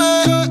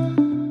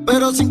comerme,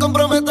 pero sin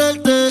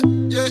comprometerte,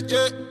 yeah,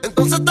 yeah.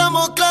 Entonces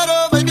estamos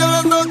claros, baby,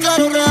 hablando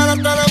claro, real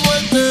hasta la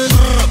muerte.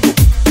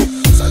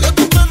 Salió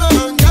temprano a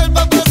janguear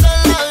pa'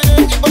 pasarla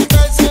bien y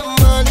portarse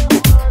mal.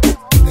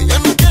 Ella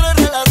no quiere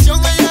relación,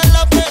 ella es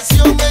la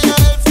presión, ella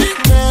es el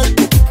final.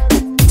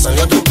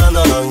 Salió temprano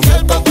a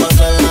janguear pa'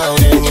 pasarla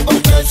bien y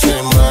portarse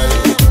mal.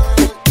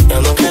 Ya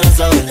no quiere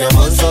saber de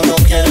amor, solo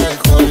quiere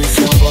alcohol y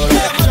se pone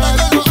a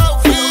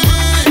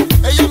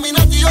ella mi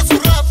Nati, yo su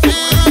Rafi.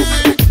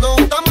 Nos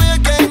juntamos y es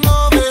que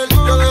no ver.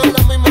 Yo dejo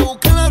la misma y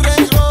busca la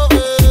Range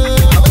Rover.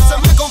 A veces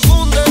me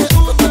confunde,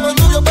 no tengo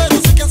novio pero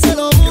sé quién se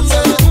lo hunde.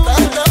 La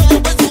gente habla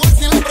por su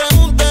ex y le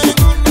pregunten.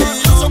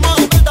 Y yo somos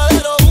un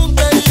verdadero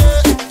junte,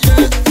 yeah,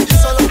 yeah. Y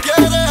solo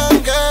quiere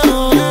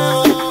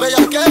jangueo,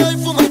 bellaqueo y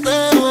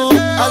fumeteo.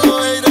 A los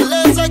haters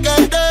les saca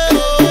el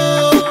dedo,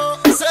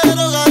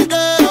 cero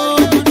galdeo.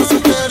 Los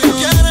solteros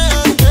quieren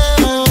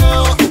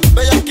jangueo,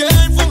 bellaqueo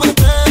y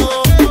fumeteo.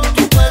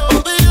 Tu cuerpo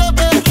pide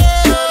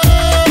perreo,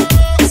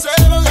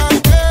 cero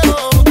galdeo.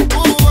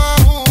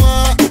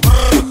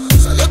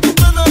 Salió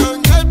temprano a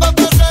janguear pa'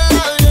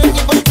 pasarla bien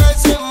y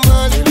portarse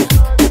mal.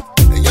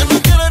 Ella no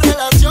quiere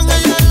relación,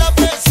 ella es la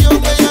presión,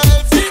 ella es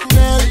el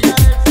final.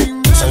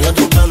 Salió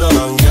temprano a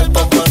janguear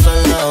pa'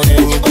 pasarla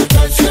bien y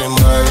portarse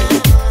mal.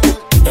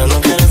 Ya no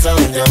quiere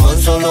saber de amor,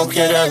 solo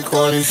quiere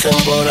alcohol y se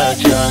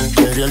emborrachar.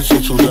 Quería el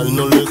sudar,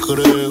 no le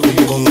creo.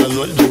 Con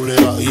ganó el doble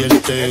A y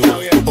el teo.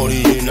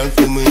 Original,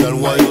 criminal,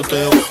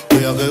 guayoteo.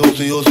 Bellaqueo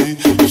sí o sí,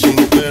 sin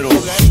pero.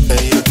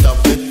 Ella está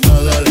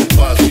afectada al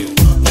espacio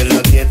de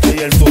la dieta y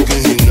el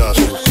fucking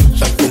gimnasio.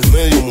 Saca el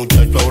medio,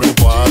 muchacho, abre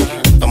paso.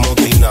 Estamos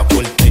tina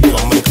fuerte y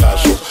no me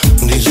caso.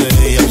 Dice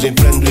ella, si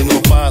prendo y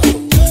no paso.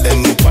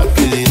 En mi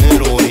parte y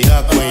dinero,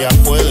 ella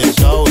puede,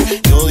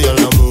 sabe. Y odia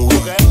la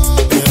mujer.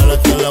 Déjala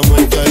hasta la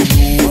muerte de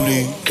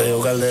Juli.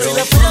 Teo Caldero. Si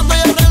le fueron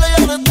bella regla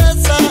y una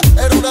tesa,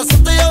 era una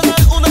santa y ahora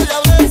es una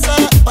diableza.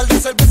 Par de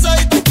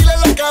cerveza y tequila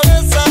en la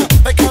cabeza.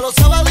 Peca los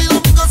sábados y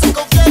domingos se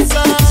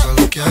confiesa.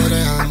 Solo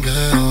quiere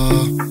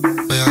jangueo,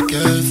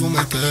 bellaqueo y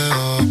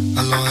fumeteo. A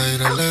los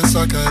haters les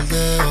saca el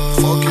dedo,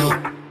 fuck you,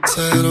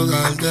 cero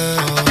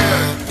galdeo.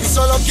 Y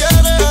solo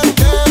quiere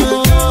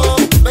jangueo,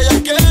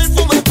 bellaqueo y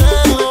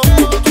fumeteo.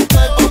 Tu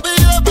cuerpo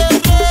pide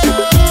perreo,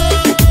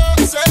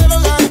 cero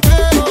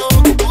galdeo.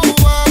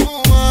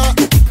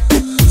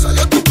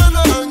 Salió temprano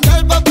a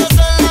janguear pa'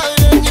 pasarla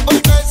bien y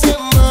portarse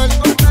mal.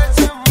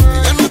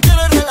 Ella no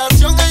quiere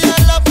relación, ella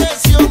es la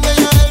presión,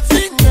 ella es el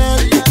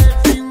final.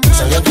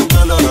 Salió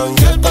temprano a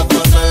janguear pa'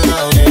 pasarla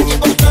bien y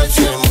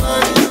portarse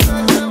mal.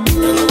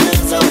 Ella no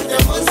quiere saber de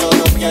amor,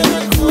 solo quiere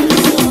alcohol y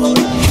se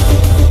emborracha.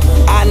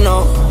 Ah, no,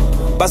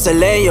 va a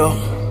ser ello.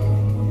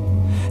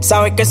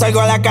 Sabes que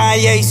salgo a la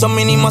calle y son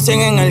mínimo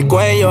 100 en el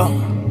cuello.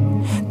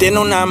 Tiene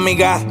una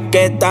amiga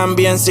que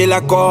también si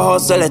la cojo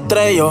se la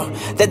estrello.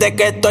 Desde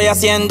que estoy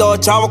haciendo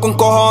chavo con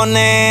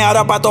cojones,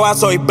 ahora pa' todas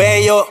soy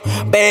bello,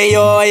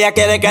 bello. Ella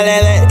quiere que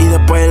le dé y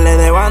después le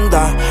dé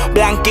banda.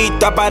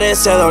 Blanquita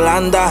parece de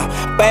Holanda,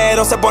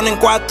 pero se ponen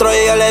 4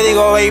 y yo le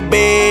digo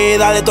baby,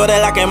 dale, tú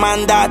eres la que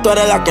manda, tú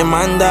eres la que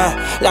manda.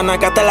 La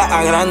naca te la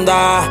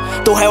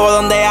agranda, tu jevo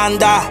donde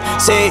anda,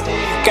 sí,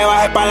 que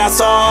baje pa' la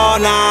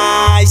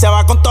zona y se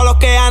va con todos los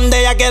que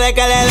ande. Ella quiere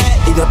que le dé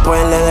y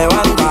después le dé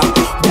banda.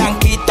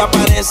 Blanquita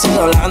parece de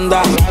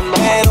Holanda,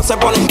 pero se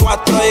ponen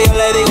 4 y yo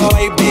le digo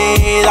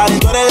baby, dale,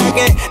 tú eres la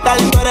que,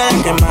 dale, tú eres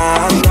la que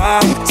manda.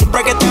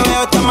 Siempre que te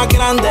veo estás más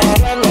grande,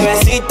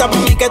 bebecita pa'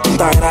 mí que tú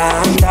estás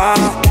grande.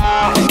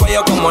 El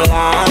cuello como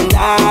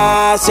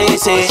Holanda, sí,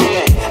 sí.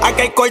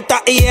 Aquí hay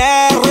corta y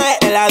R,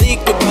 el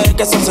adicto y puede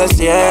que eso se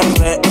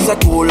cierre. Ese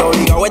culo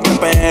obligado este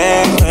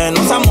PR,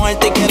 no se ha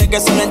muerto y quiere que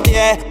se lo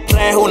entierre.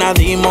 Es una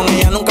demon,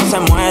 ella nunca se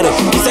muere.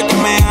 Dice que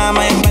me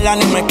ama y en verdad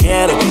ni me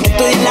quiere.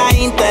 Estudia en la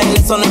Intel,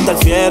 eso no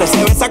interfiere.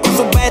 Se besa con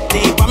sus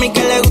besties, pa' mí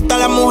que le gustan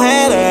las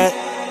mujeres.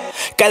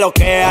 Que lo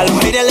que a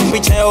los aires les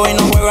picheo y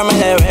no juego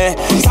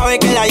MLB. Sabe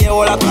que la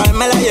llevo, la otra vez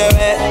me la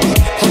llevé.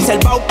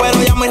 Reservado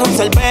pero ya me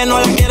reservé. No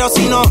la quiero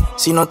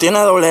si no tiene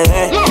doble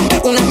D.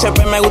 Es un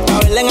HP, me gusta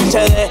verla en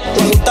HD.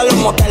 Le gustan los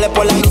moteles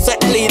por las luces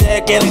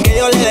LED. Quiere que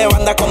yo le dé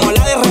banda como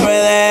la de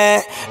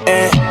RBD.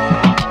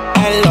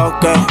 Es lo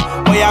que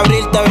voy a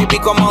abrirte, baby,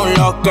 como un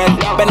locker.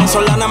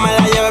 Venezolana me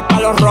la lleve pa'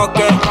 los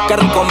rockers. Que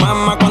rico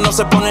mama cuando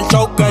se pone el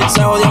choker.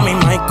 Se jodió mi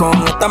Michael.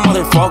 con esta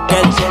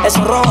motherfucker.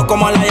 Eso rojo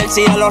como la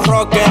jersey de los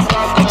Rockers.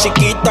 Es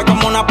chiquita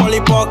como una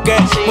polipoque.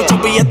 Muchos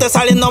billetes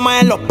saliéndome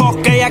en los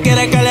posques. Ella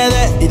quiere que le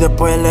dé y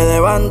después le dé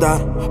banda.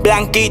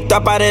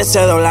 Blanquita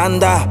parece de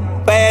Holanda,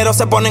 pero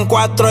se ponen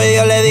 4 y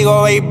yo le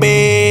digo,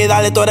 baby,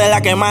 dale, tú eres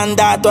la que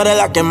manda, tú eres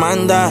la que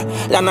manda.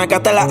 La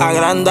naca te la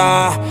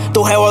agranda.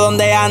 Tu jevo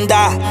donde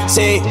anda,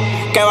 sí,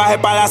 que baje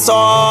pa' la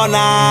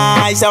zona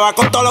y se va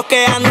con todos los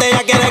que ande.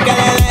 Ella quiere que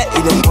le dé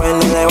y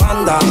después le dé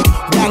banda.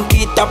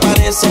 Blanquita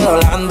parece de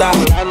Holanda,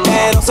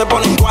 pero se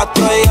ponen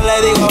 4 y yo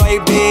le digo,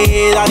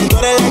 baby, dale, tú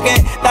eres la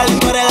que, dale,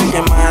 tú eres la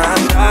que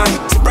manda.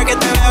 Siempre que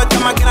te veo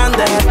estás más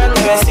grande,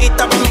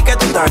 bebecita pa' mí que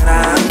tú estás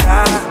grande.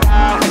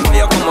 El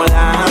cuello como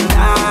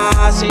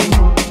Holanda, sí.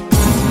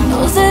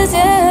 No sé si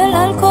es el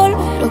alcohol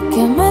lo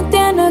que me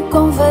tiene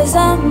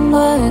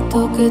confesando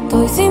esto que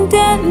estoy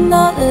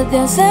sintiendo desde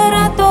hace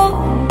rato.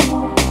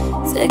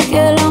 Sé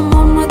que el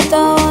amor no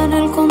estaba en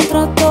el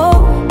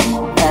contrato,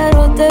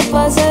 pero te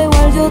pasa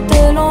igual, yo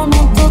te lo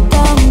noto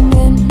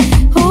también.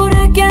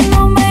 Juré que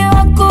no me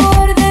iba a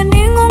coger de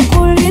ningún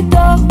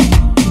culito,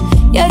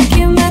 y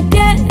aquí me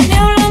tiene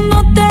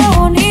hablándote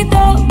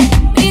bonito.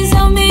 Mis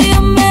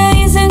amigas me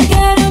dicen que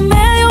eres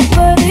medio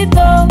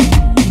perrito.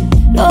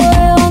 Lo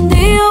de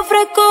bandido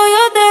fresco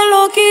yo te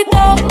lo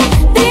quito.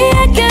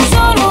 Dije que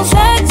solo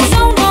sexo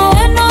una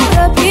vez no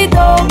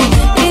repito,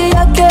 y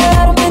ya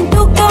quedarme en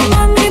tu cama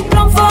es mi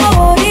plan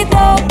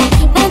favorito.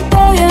 No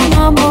estoy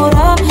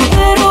enamorada,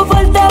 pero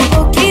falta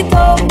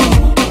poquito.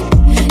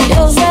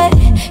 Yo sé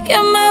que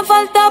me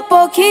falta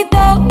poquito.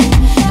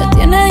 Me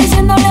tiene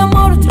diciéndole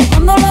amor,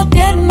 tratándolo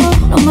tierno.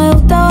 No me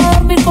gusta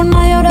dormir con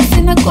nadie, ahora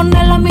si no es con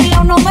él a mi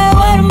lado no me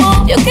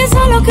duermo. Yo que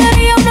solo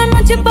quería una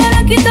noche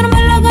para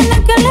quitarme las ganas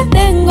que le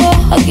tengo.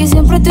 Aquí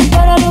siempre estoy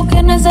para lo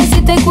que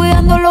necesite y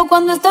cuidándolo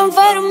cuando está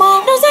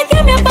enfermo. No sé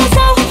qué me ha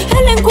pasado,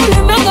 el enculo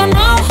y me ha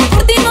ganado.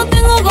 Por ti no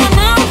tengo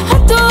ganas, a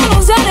todos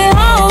los he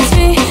alejado,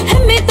 sí.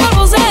 En mi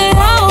todo se ha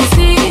dejado,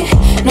 sí.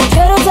 No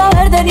quiero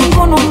saber de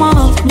ninguno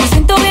más. Me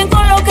siento bien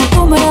con lo que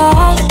tú me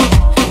das.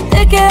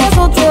 Te quedas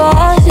o te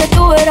vas, ya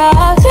tú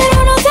verás.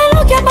 Pero no sé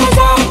lo que ha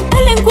pasado,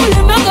 el enculo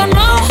y me ha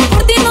ganado.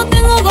 Por ti no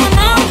tengo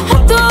ganas,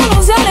 a todos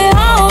los he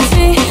alejado,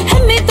 sí.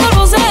 En mi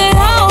todo se ha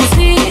dejado,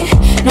 sí.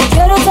 No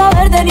quiero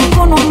saber de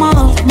ninguno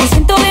más. Me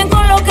siento bien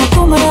con lo que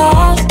tú me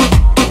das.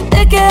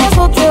 Te quedas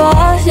o te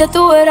vas, ya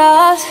tú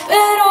verás.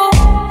 Pero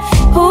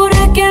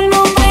juré que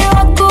no me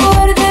iba a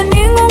coger de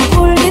ningún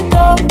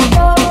culito,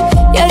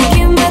 y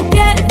aquí me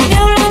tiene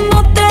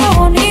hablándote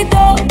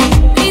bonito.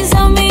 Mis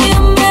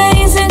amigas me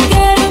dicen que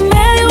eres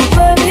medio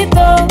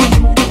perrito.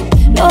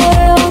 Lo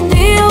de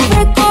bandido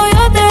fresco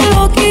yo te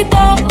lo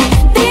quito.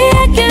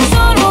 Dije que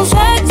solo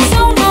sexo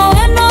una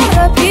vez no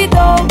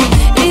repito,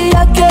 y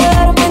ya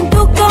quedarme en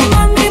tu cama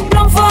es mi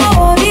plan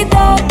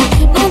favorito.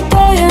 No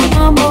estoy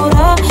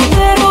enamorada,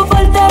 pero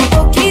falta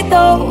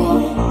poquito.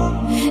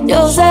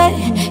 Yo sé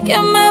que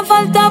me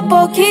falta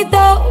poquito.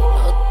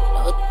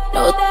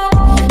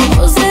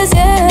 No sé si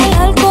es el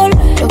alcohol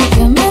lo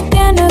que me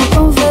tiene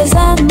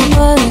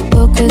confesando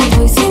esto que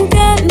estoy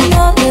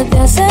sintiendo desde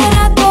hace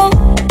rato.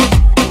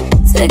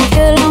 Sé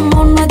que el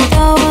amor no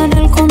estaba en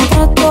el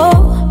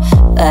contrato,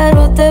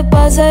 pero te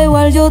pasa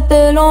igual, yo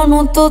te lo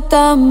noto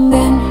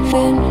también.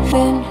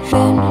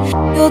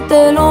 Yo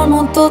te lo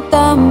noto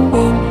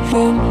también.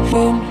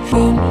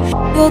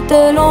 Yo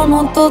te lo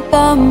noto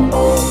también.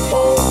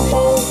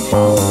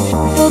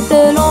 Yo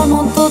te lo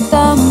noto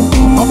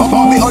también.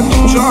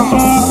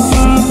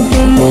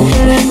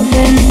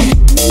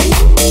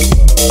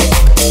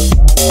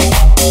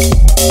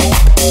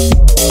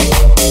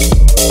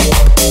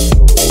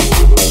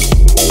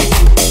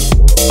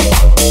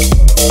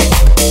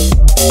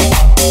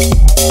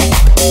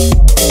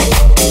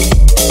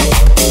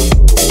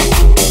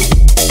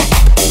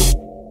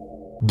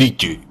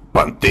 DJ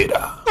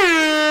Pantera.